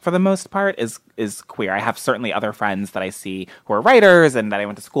basis, for the most part, is queer. I have certainly other friends that I see who are writers and that I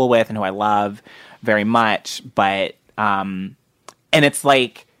went to school with and who I love very much, but And it's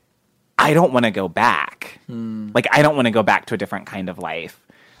like, I don't want to go back. Like, I don't want to go back to a different kind of life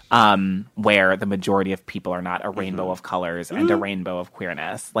where the majority of people are not a rainbow of colors and a rainbow of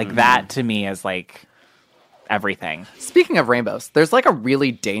queerness. Like, that to me is like everything. Speaking of rainbows, there's like a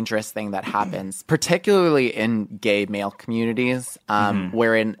really dangerous thing that happens, particularly in gay male communities,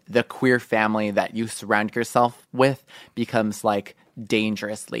 wherein the queer family that you surround yourself with becomes like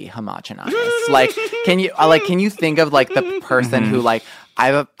dangerously homogenized. Like, can you think of like the person who like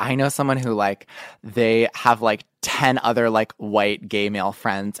I know someone who like they have like 10 other like white gay male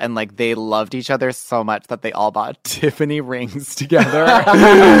friends, and like they loved each other so much that they all bought Tiffany rings together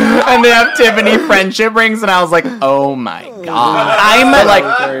and they have Tiffany friendship rings, and I was like, oh my god.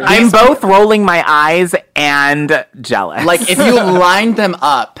 I'm both rolling my eyes and jealous. Like, if you lined them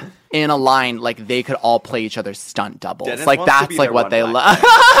up in a line, like they could all play each other's stunt doubles. Dennis like wants to that's be like their what one they black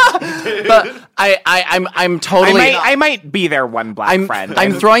love. But I'm totally. I might be their one black friend.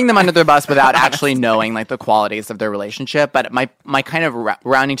 I'm throwing them under the bus without actually knowing like the qualities of their relationship. But my kind of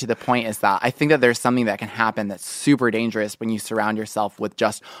rounding to the point is that I think that there's something that can happen that's super dangerous when you surround yourself with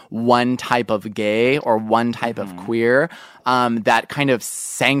just one type of gay or one type of queer. That kind of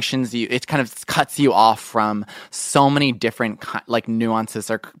sanctions you. It kind of cuts you off from so many different like nuances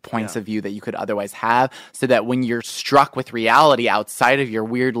or points of view that you could otherwise have, so that when you're struck with reality outside of your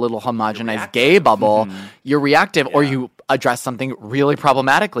weird little homogenized gay bubble, you're reactive or you address something really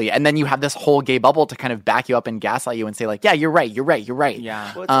problematically, and then you have this whole gay bubble to kind of back you up and gaslight you and say like, yeah, you're right.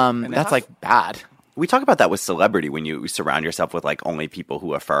 Yeah. That's like bad. We talk about that with celebrity when you surround yourself with like only people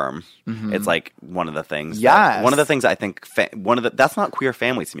who affirm. It's like one of the things. Yes. One of the things I think that's not queer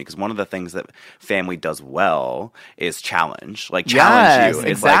family to me, because one of the things that family does well is challenge. Like challenge you. It's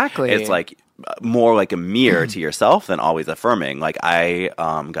exactly. It's like more like a mirror to yourself than always affirming. Like I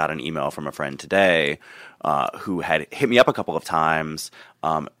got an email from a friend today who had hit me up a couple of times.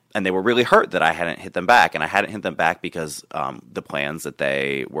 And they were really hurt that I hadn't hit them back. And I hadn't hit them back because the plans that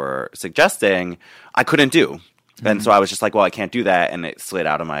they were suggesting, I couldn't do. And so I was just like, well, I can't do that. And it slid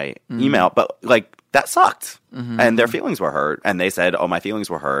out of my email. But, like, that sucked. And their feelings were hurt. And they said, oh, my feelings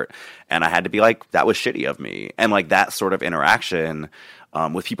were hurt. And I had to be like, that was shitty of me. And, like, that sort of interaction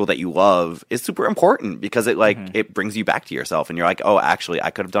with people that you love is super important, because it, like, it brings you back to yourself. And you're like, oh, actually,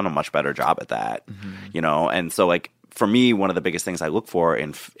 I could have done a much better job at that. You know? And so, like, for me, one of the biggest things I look for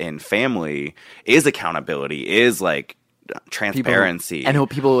in family is accountability, is like transparency, and who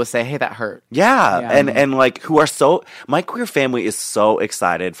people will say, "Hey, that hurt." Yeah. And like who are my queer family is so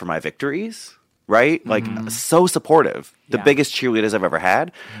excited for my victories, right? Like so supportive, the biggest cheerleaders I've ever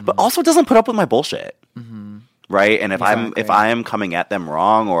had, but also doesn't put up with my bullshit. Right. And if I am coming at them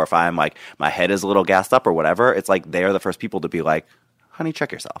wrong, or if I'm like my head is a little gassed up or whatever, it's like they're the first people to be like, honey,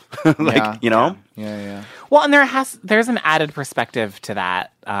 check yourself. You know? Yeah. Well, and there's an added perspective to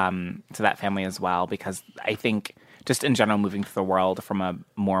that family as well, because I think just in general, moving through the world from a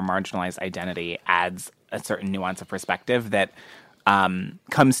more marginalized identity adds a certain nuance of perspective that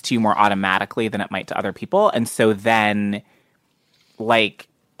comes to you more automatically than it might to other people. And so then, like,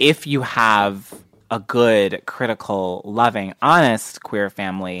 if you have a good, critical, loving, honest queer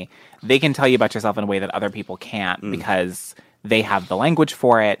family, they can tell you about yourself in a way that other people can't, because they have the language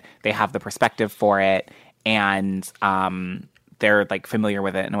for it, they have the perspective for it, and they're like familiar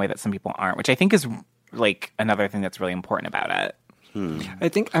with it in a way that some people aren't, which I think is like another thing that's really important about it. I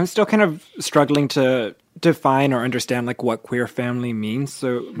think I'm still kind of struggling to define or understand like what queer family means.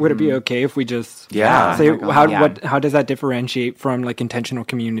 So would it be okay if we just say how does that differentiate from like intentional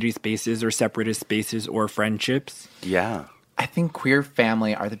community spaces or separatist spaces or friendships? Yeah. I think queer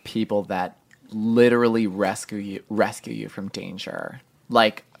family are the people that literally rescue you from danger,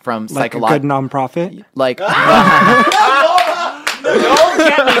 like from psychological. Like a good nonprofit. Like don't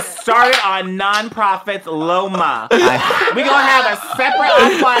get me started on nonprofits, Loma. We're gonna have a separate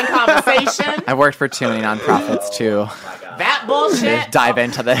offline conversation. I worked for too many nonprofits too. That bullshit. Dive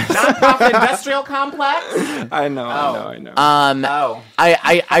into this nonprofit industrial complex. I know.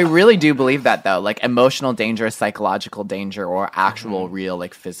 I really do believe that though, like emotional danger, psychological danger, or actual real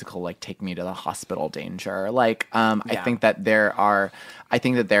like physical, like take me to the hospital danger. Like I think that there are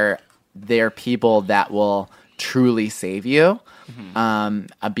people that will truly save you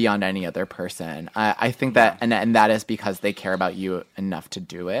beyond any other person. I think that, and that is because they care about you enough to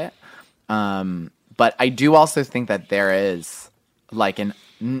do it. But I do also think that there is like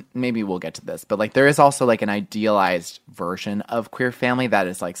maybe we'll get to this, but like there is also like an idealized version of queer family that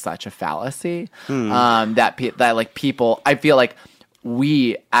is like such a fallacy. That like people, I feel like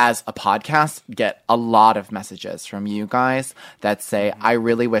we as a podcast get a lot of messages from you guys that say, I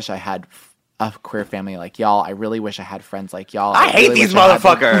really wish I had a queer family like y'all. I really wish I had friends like y'all. I hate really these wish I had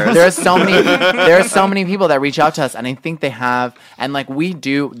them." motherfuckers. There are so many people that reach out to us, and I think they have, and like we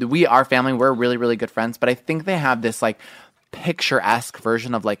are family. We're really, really good friends, but I think they have this like picturesque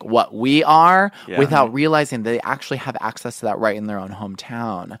version of like what we are without realizing that they actually have access to that right in their own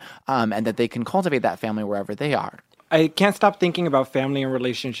hometown, and that they can cultivate that family wherever they are. I can't stop thinking about family and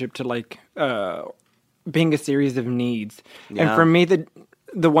relationship to like being a series of needs. Yeah. And for me,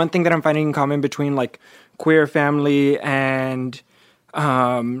 the one thing that I'm finding in common between like queer family and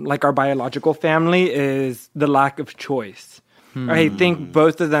like our biological family is the lack of choice. I think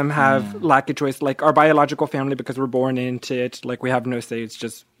both of them have lack of choice. Like our biological family, because we're born into it, like we have no say. It's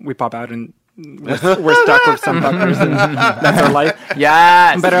just we pop out and we're stuck with some fuckers, and that's our life.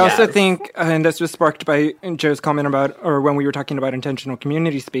 Yes. But I also think, and this was sparked by Joe's comment about, or when we were talking about intentional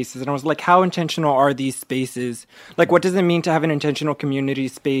community spaces, and I was like, how intentional are these spaces? Like, what does it mean to have an intentional community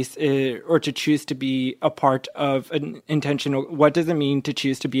space, or to choose to be a part of an intentional? What does it mean to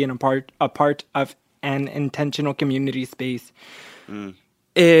choose to be a part of an intentional community space?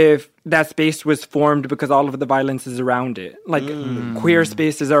 If that space was formed because all of the violence is around it. Like queer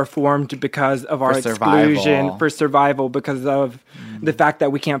spaces are formed because of our exclusion, for survival, because of the fact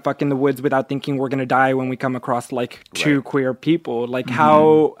that we can't fuck in the woods without thinking we're going to die when we come across like two queer people. Like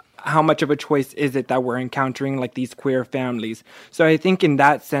how much of a choice is it that we're encountering like these queer families? So I think in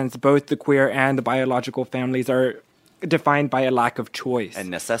that sense, both the queer and the biological families are defined by a lack of choice. A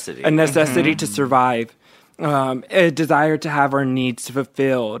necessity. A necessity to survive. A desire to have our needs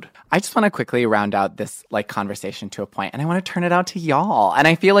fulfilled. I just want to quickly round out this like conversation to a point, and I want to turn it out to y'all. And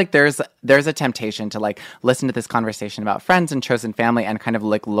I feel like there's a temptation to like listen to this conversation about friends and chosen family and kind of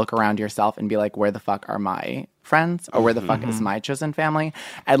like look around yourself and be like, where the fuck are my friends, or where the fuck is my chosen family?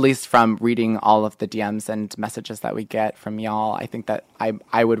 At least from reading all of the DMs and messages that we get from y'all, I think that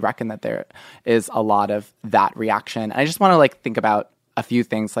I would reckon that there is a lot of that reaction. And I just want to like think about a few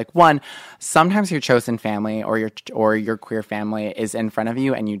things. Like, one, sometimes your chosen family or your queer family is in front of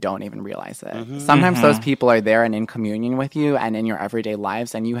you and you don't even realize it. Sometimes those people are there and in communion with you and in your everyday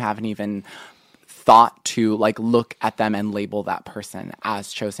lives, and you haven't even thought to like look at them and label that person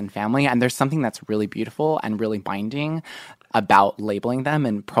as chosen family. And there's something that's really beautiful and really binding about labeling them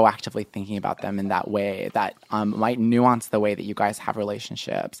and proactively thinking about them in that way that might nuance the way that you guys have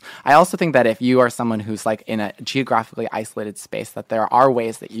relationships. I also think that if you are someone who's like in a geographically isolated space, that there are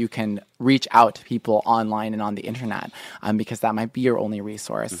ways that you can reach out to people online and on the internet, because that might be your only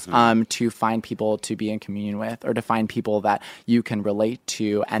resource to find people to be in communion with, or to find people that you can relate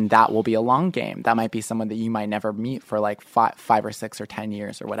to, and that will be a long game. That might be someone that you might never meet for like 5 or 6 or 10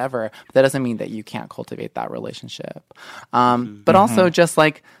 years or whatever, but that doesn't mean that you can't cultivate that relationship. But also just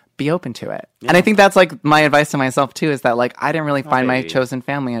like be open to it. Yeah. And I think that's like my advice to myself too, is that like I didn't really find my chosen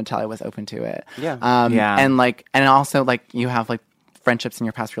family until I was open to it. And like, and also like you have like friendships in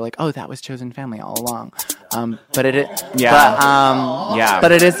your past where you're like, oh, that was chosen family all along. But it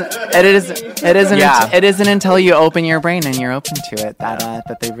isn't until you open your brain and you're open to it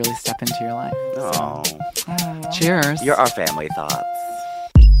that they really step into your life. Oh, cheers. You're our family thoughts.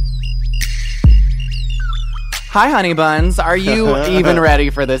 Hi, honey buns. Are you even ready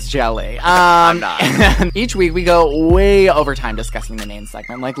for this jelly? I'm not. Each week we go way over time discussing the main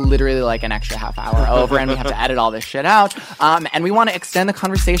segment, like literally like an extra half hour over, and we have to edit all this shit out. And we want to extend the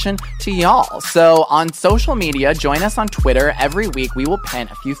conversation to y'all. So on social media, join us on Twitter. Every week we will pin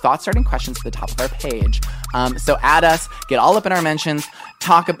a few thought-starting questions to the top of our page. So add us, get all up in our mentions,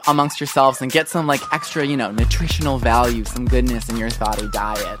 talk amongst yourselves, and get some like extra, nutritional value, some goodness in your thoughty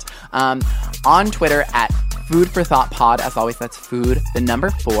diet. On Twitter at Food for Thought Pod. As always, that's food, the number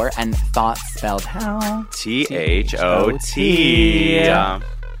 4, and thought spelled how? THOT.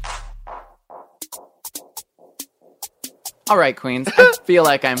 All right, queens. I feel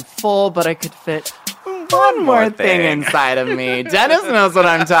like I'm full, but I could fit one more thing inside of me. Dennis knows what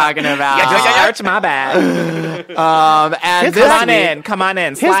I'm talking about. Arch my back. And come on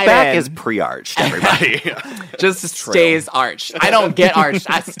in. His back is pre-arched, everybody. Just stays arched. I don't get arched.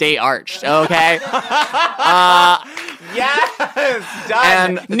 I stay arched. Okay. Yes,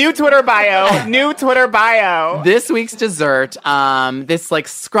 done. And new Twitter bio. This week's dessert, this like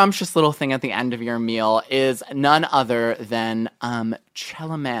scrumptious little thing at the end of your meal, is none other than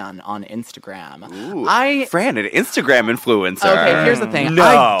Chellaman on Instagram. Ooh, Fran, an Instagram influencer. Okay, here's the thing. No.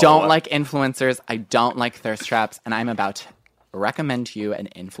 I don't like influencers. I don't like thirst traps, and I'm about recommend to you an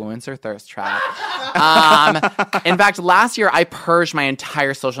influencer thirst trap. In fact, last year I purged my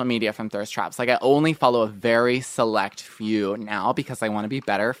entire social media from thirst traps. Like I only follow a very select few now because I want to be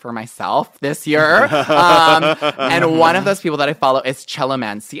better for myself this year. And one of those people that I follow is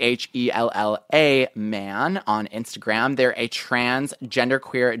Chellaman, Chella man on Instagram. They're a trans,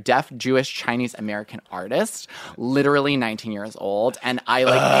 genderqueer, deaf, Jewish, Chinese American artist, literally 19 years old. And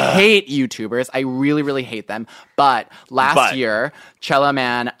I hate YouTubers. I really, really hate them. But last year,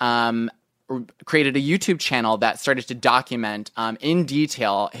 Chellaman created a YouTube channel that started to document in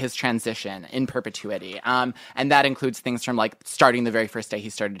detail his transition in perpetuity. And that includes things from like starting the very first day he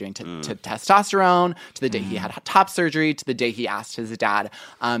started doing to testosterone, to the day he had top surgery, to the day he asked his dad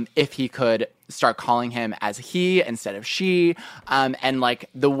if he could start calling him as he instead of she. And like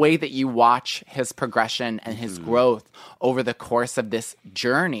the way that you watch his progression and his growth over the course of this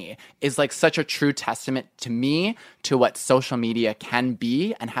journey is like such a true testament to me to what social media can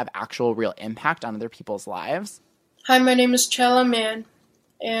be and have actual real impact on other people's lives. Hi, my name is Chella Man,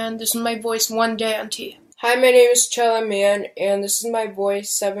 and this is my voice 1 day on T. Hi, my name is Chella Man, and this is my voice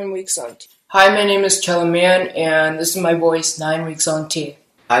 7 weeks on T. Hi, my name is Chella Man, and this is my voice 9 weeks on T.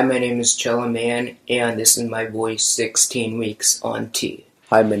 Hi, my name is Chella Man, and this is my voice 16 weeks on T.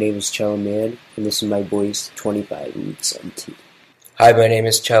 Hi, my name is Chella Man, and this is my voice 25 weeks on T. Hi, my name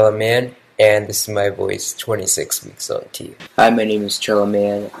is Chella Man, and this is my voice 26 weeks on T. Hi, my name is Chella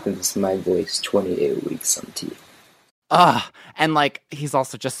Man, and this is my voice 28 weeks on T. And like he's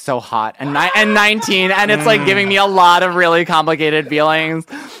also just so hot and 19, and it's like giving me a lot of really complicated feelings.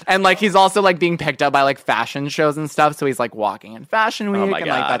 And like he's also like being picked up by like fashion shows and stuff, so he's like walking in Fashion Week, and like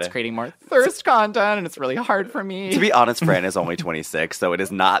that's creating more thirst content, and it's really hard for me. To be honest, Fran is only 26, so it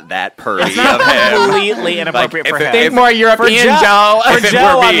is not that purdy It's not of him. completely inappropriate for him. Think more European Joe. For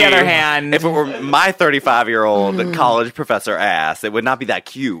Joe, on the other hand, if it were my 35-year-old college professor ass, it would not be that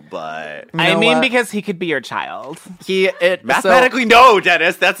cute. But I mean, because he could be your child. Mathematically, no,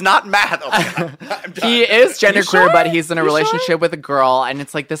 Dennis. That's not math. He is genderqueer, but he's in a relationship with a girl, and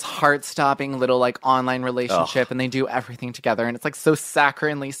it's like this heart-stopping little like online relationship, and they do everything together, and it's like so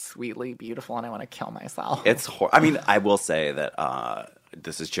saccharinely, sweetly beautiful, and I want to kill myself. It's I mean, I will say that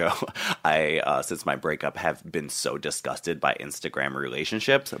this is Joe. I since my breakup have been so disgusted by Instagram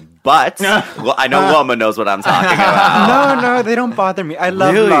relationships, but well, I know Wilma knows what I'm talking about. No, they don't bother me. I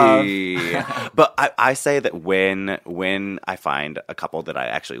love love. But I say that when I find a couple that I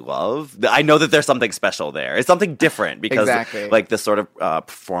actually love, I know that there's something special there. It's something different because like the sort of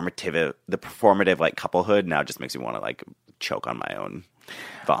performative like couplehood now just makes me want to like choke on my own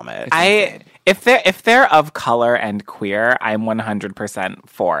vomit. If they're of color and queer, I'm 100%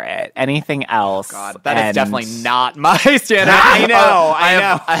 for it. Anything else? Oh God, that is definitely not my standard. I know.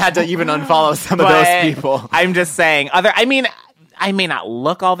 I had to even unfollow some of those people. I'm just saying. I mean, I may not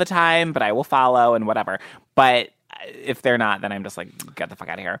look all the time, but I will follow and whatever. But if they're not, then I'm just like, get the fuck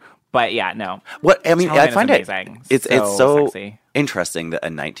out of here. But yeah, no. What I mean, I find amazing. It's so sexy. Interesting that a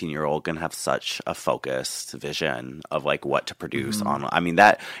 19-year-old can have such a focused vision of like what to produce on. I mean,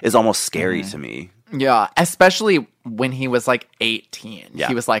 that is almost scary to me. Yeah, especially when he was like 18. Yeah.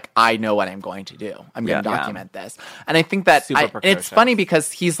 He was like, I know what I'm going to do. I'm going to document this. And I think that it's funny because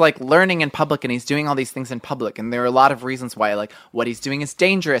he's like learning in public and he's doing all these things in public. And there are a lot of reasons why like what he's doing is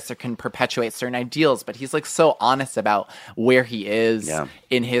dangerous or can perpetuate certain ideals. But he's like so honest about where he is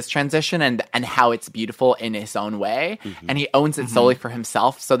in his transition and how it's beautiful in his own way. And he owns it solely for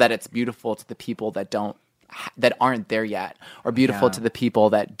himself so that it's beautiful to the people that aren't there yet, or beautiful to the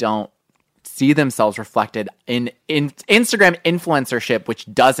people that don't see themselves reflected in Instagram influencership, which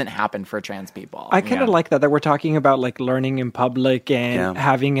doesn't happen for trans people. I kind of like that we're talking about like learning in public and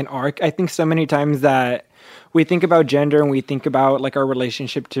having an arc. I think so many times that we think about gender and we think about like our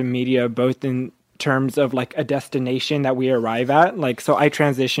relationship to media, both in terms of like a destination that we arrive at. Like, so I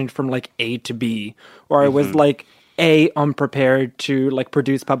transitioned from like A to B, or I was like A, unprepared to like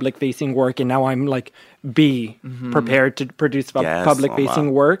produce public facing work, and now I'm like B, prepared to produce public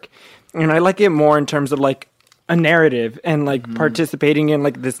facing work. And I like it more in terms of like a narrative and like participating in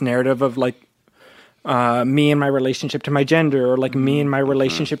like this narrative of like me and my relationship to my gender, or like me and my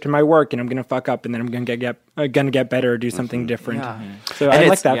relationship to my work, and I'm gonna fuck up and then I'm gonna get better or do something different. So I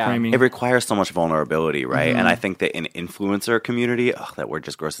like that framing. It requires so much vulnerability, right? And I think that in influencer community, that word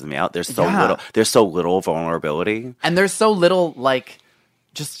just grosses me out. There's so little vulnerability, and there's so little like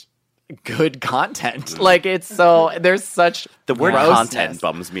just good content. Like it's so there's such the word content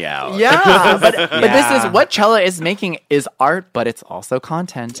bums me out. Yeah, but this is what Chella is making is art, but it's also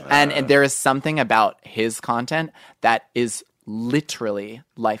content, and there is something about his content that is literally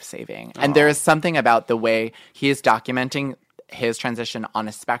life-saving, and there is something about the way he is documenting his transition on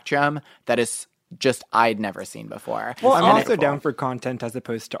a spectrum that is just I'd never seen before. Well, I'm also down for content as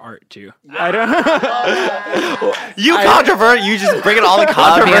opposed to art too. I don't. You just bring it all the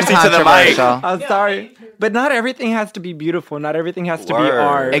controversy to the mic. I'm sorry, but not everything has to be beautiful. Not everything has to be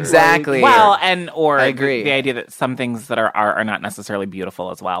art. Exactly. Well, I agree. The idea that some things that are art are not necessarily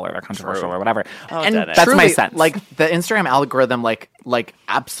beautiful as well, or they're controversial or whatever. And that's truly, my sense. Like the Instagram algorithm, like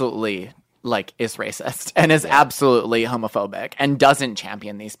absolutely. Like is racist and is absolutely homophobic and doesn't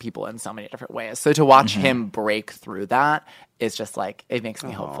champion these people in so many different ways. So to watch him break through that is just like, it makes me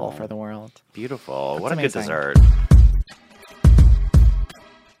hopeful for the world. Beautiful. That's what a amazing. good dessert.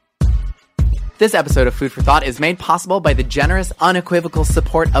 This episode of Food for Thought is made possible by the generous, unequivocal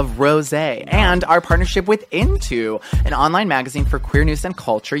support of Rosé and our partnership with Into, an online magazine for queer news and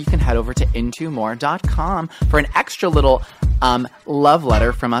culture. You can head over to intomore.com for an extra little love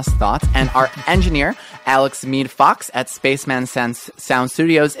letter from us thoughts. And our engineer, Alex Mead Fox at Spaceman Sound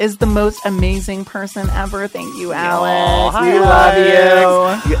Studios, is the most amazing person ever. Thank you, Alex. Hi, we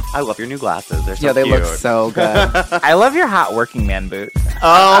love you. I love your new glasses. They're so they cute. look so good. I love your hot working man boots.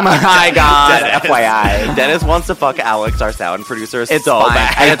 Oh my God. FYI. Dennis wants to fuck Alex, our sound producer, It's so fine.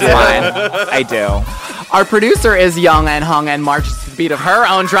 bad. It's fine. I do. Our producer is young and hung and marches to the beat of her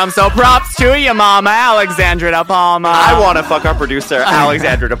own drum, so props to you, Mama, Alexandra De Palma. I want to fuck our producer,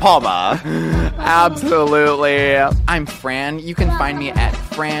 Alexandra De Palma. Absolutely. I'm Fran. You can find me at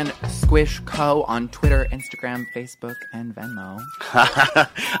Fran Squish Co. on Twitter, Instagram, Facebook, and Venmo.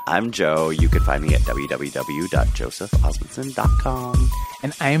 I'm Joe. You can find me at www.josephosmondson.com.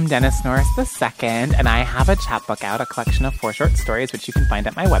 And I'm Dennis Norris II, and I have a chapbook out, a collection of 4 short stories, which you can find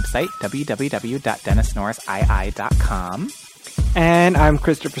at my website, www.dennisnorrisii.com. And I'm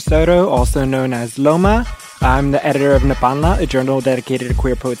Christopher Soto, also known as Loma. I'm the editor of Napanla, a journal dedicated to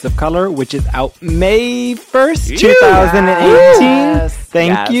queer poets of color, which is out May 1st, 2018. Yes.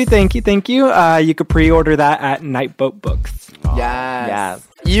 Thank you. You could pre-order that at Nightboat Books. Yes.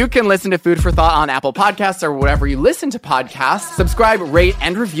 You can listen to Food for Thought on Apple Podcasts or wherever you listen to podcasts. Subscribe, rate,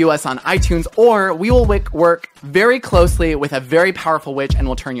 and review us on iTunes, or we will work very closely with a very powerful witch and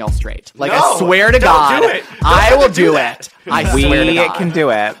we'll turn y'all straight. Like, I swear to God, do it. I will do it. I swear to God. We can do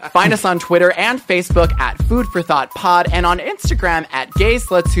it. Find us on Twitter and Facebook at Food for Thought Pod and on Instagram at Gay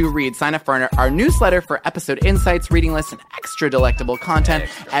Sluts Who Read. Sign up for our newsletter for episode insights, reading lists, and extra delectable content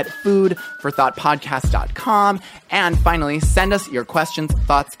at foodforthoughtpodcast.com. And finally, send us your questions,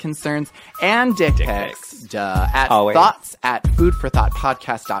 thoughts, concerns, and dick pics at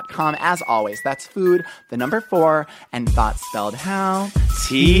thoughts@foodforthoughtpodcast.com. As always, that's food, the number 4, and thoughts spelled how?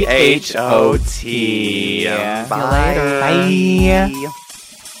 THOT. See you later. Bye.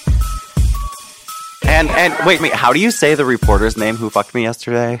 And wait, how do you say the reporter's name who fucked me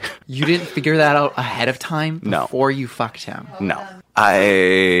yesterday? You didn't figure that out ahead of time No. before you fucked him? No.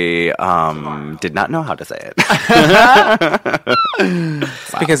 I did not know how to say it.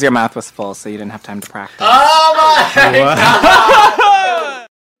 It's because your mouth was full, so you didn't have time to practice. Oh my God!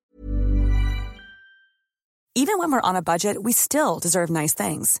 Even when we're on a budget, we still deserve nice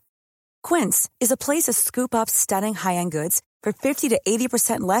things. Quince is a place to scoop up stunning high-end goods for 50 to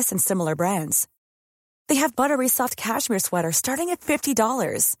 80% less than similar brands. They have buttery soft cashmere sweaters starting at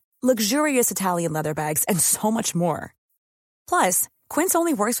 $50, luxurious Italian leather bags, and so much more. Plus, Quince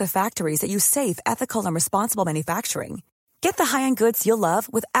only works with factories that use safe, ethical, and responsible manufacturing. Get the high-end goods you'll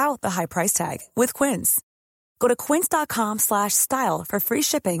love without the high price tag with Quince. Go to quince.com/style for free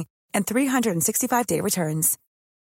shipping and 365-day returns.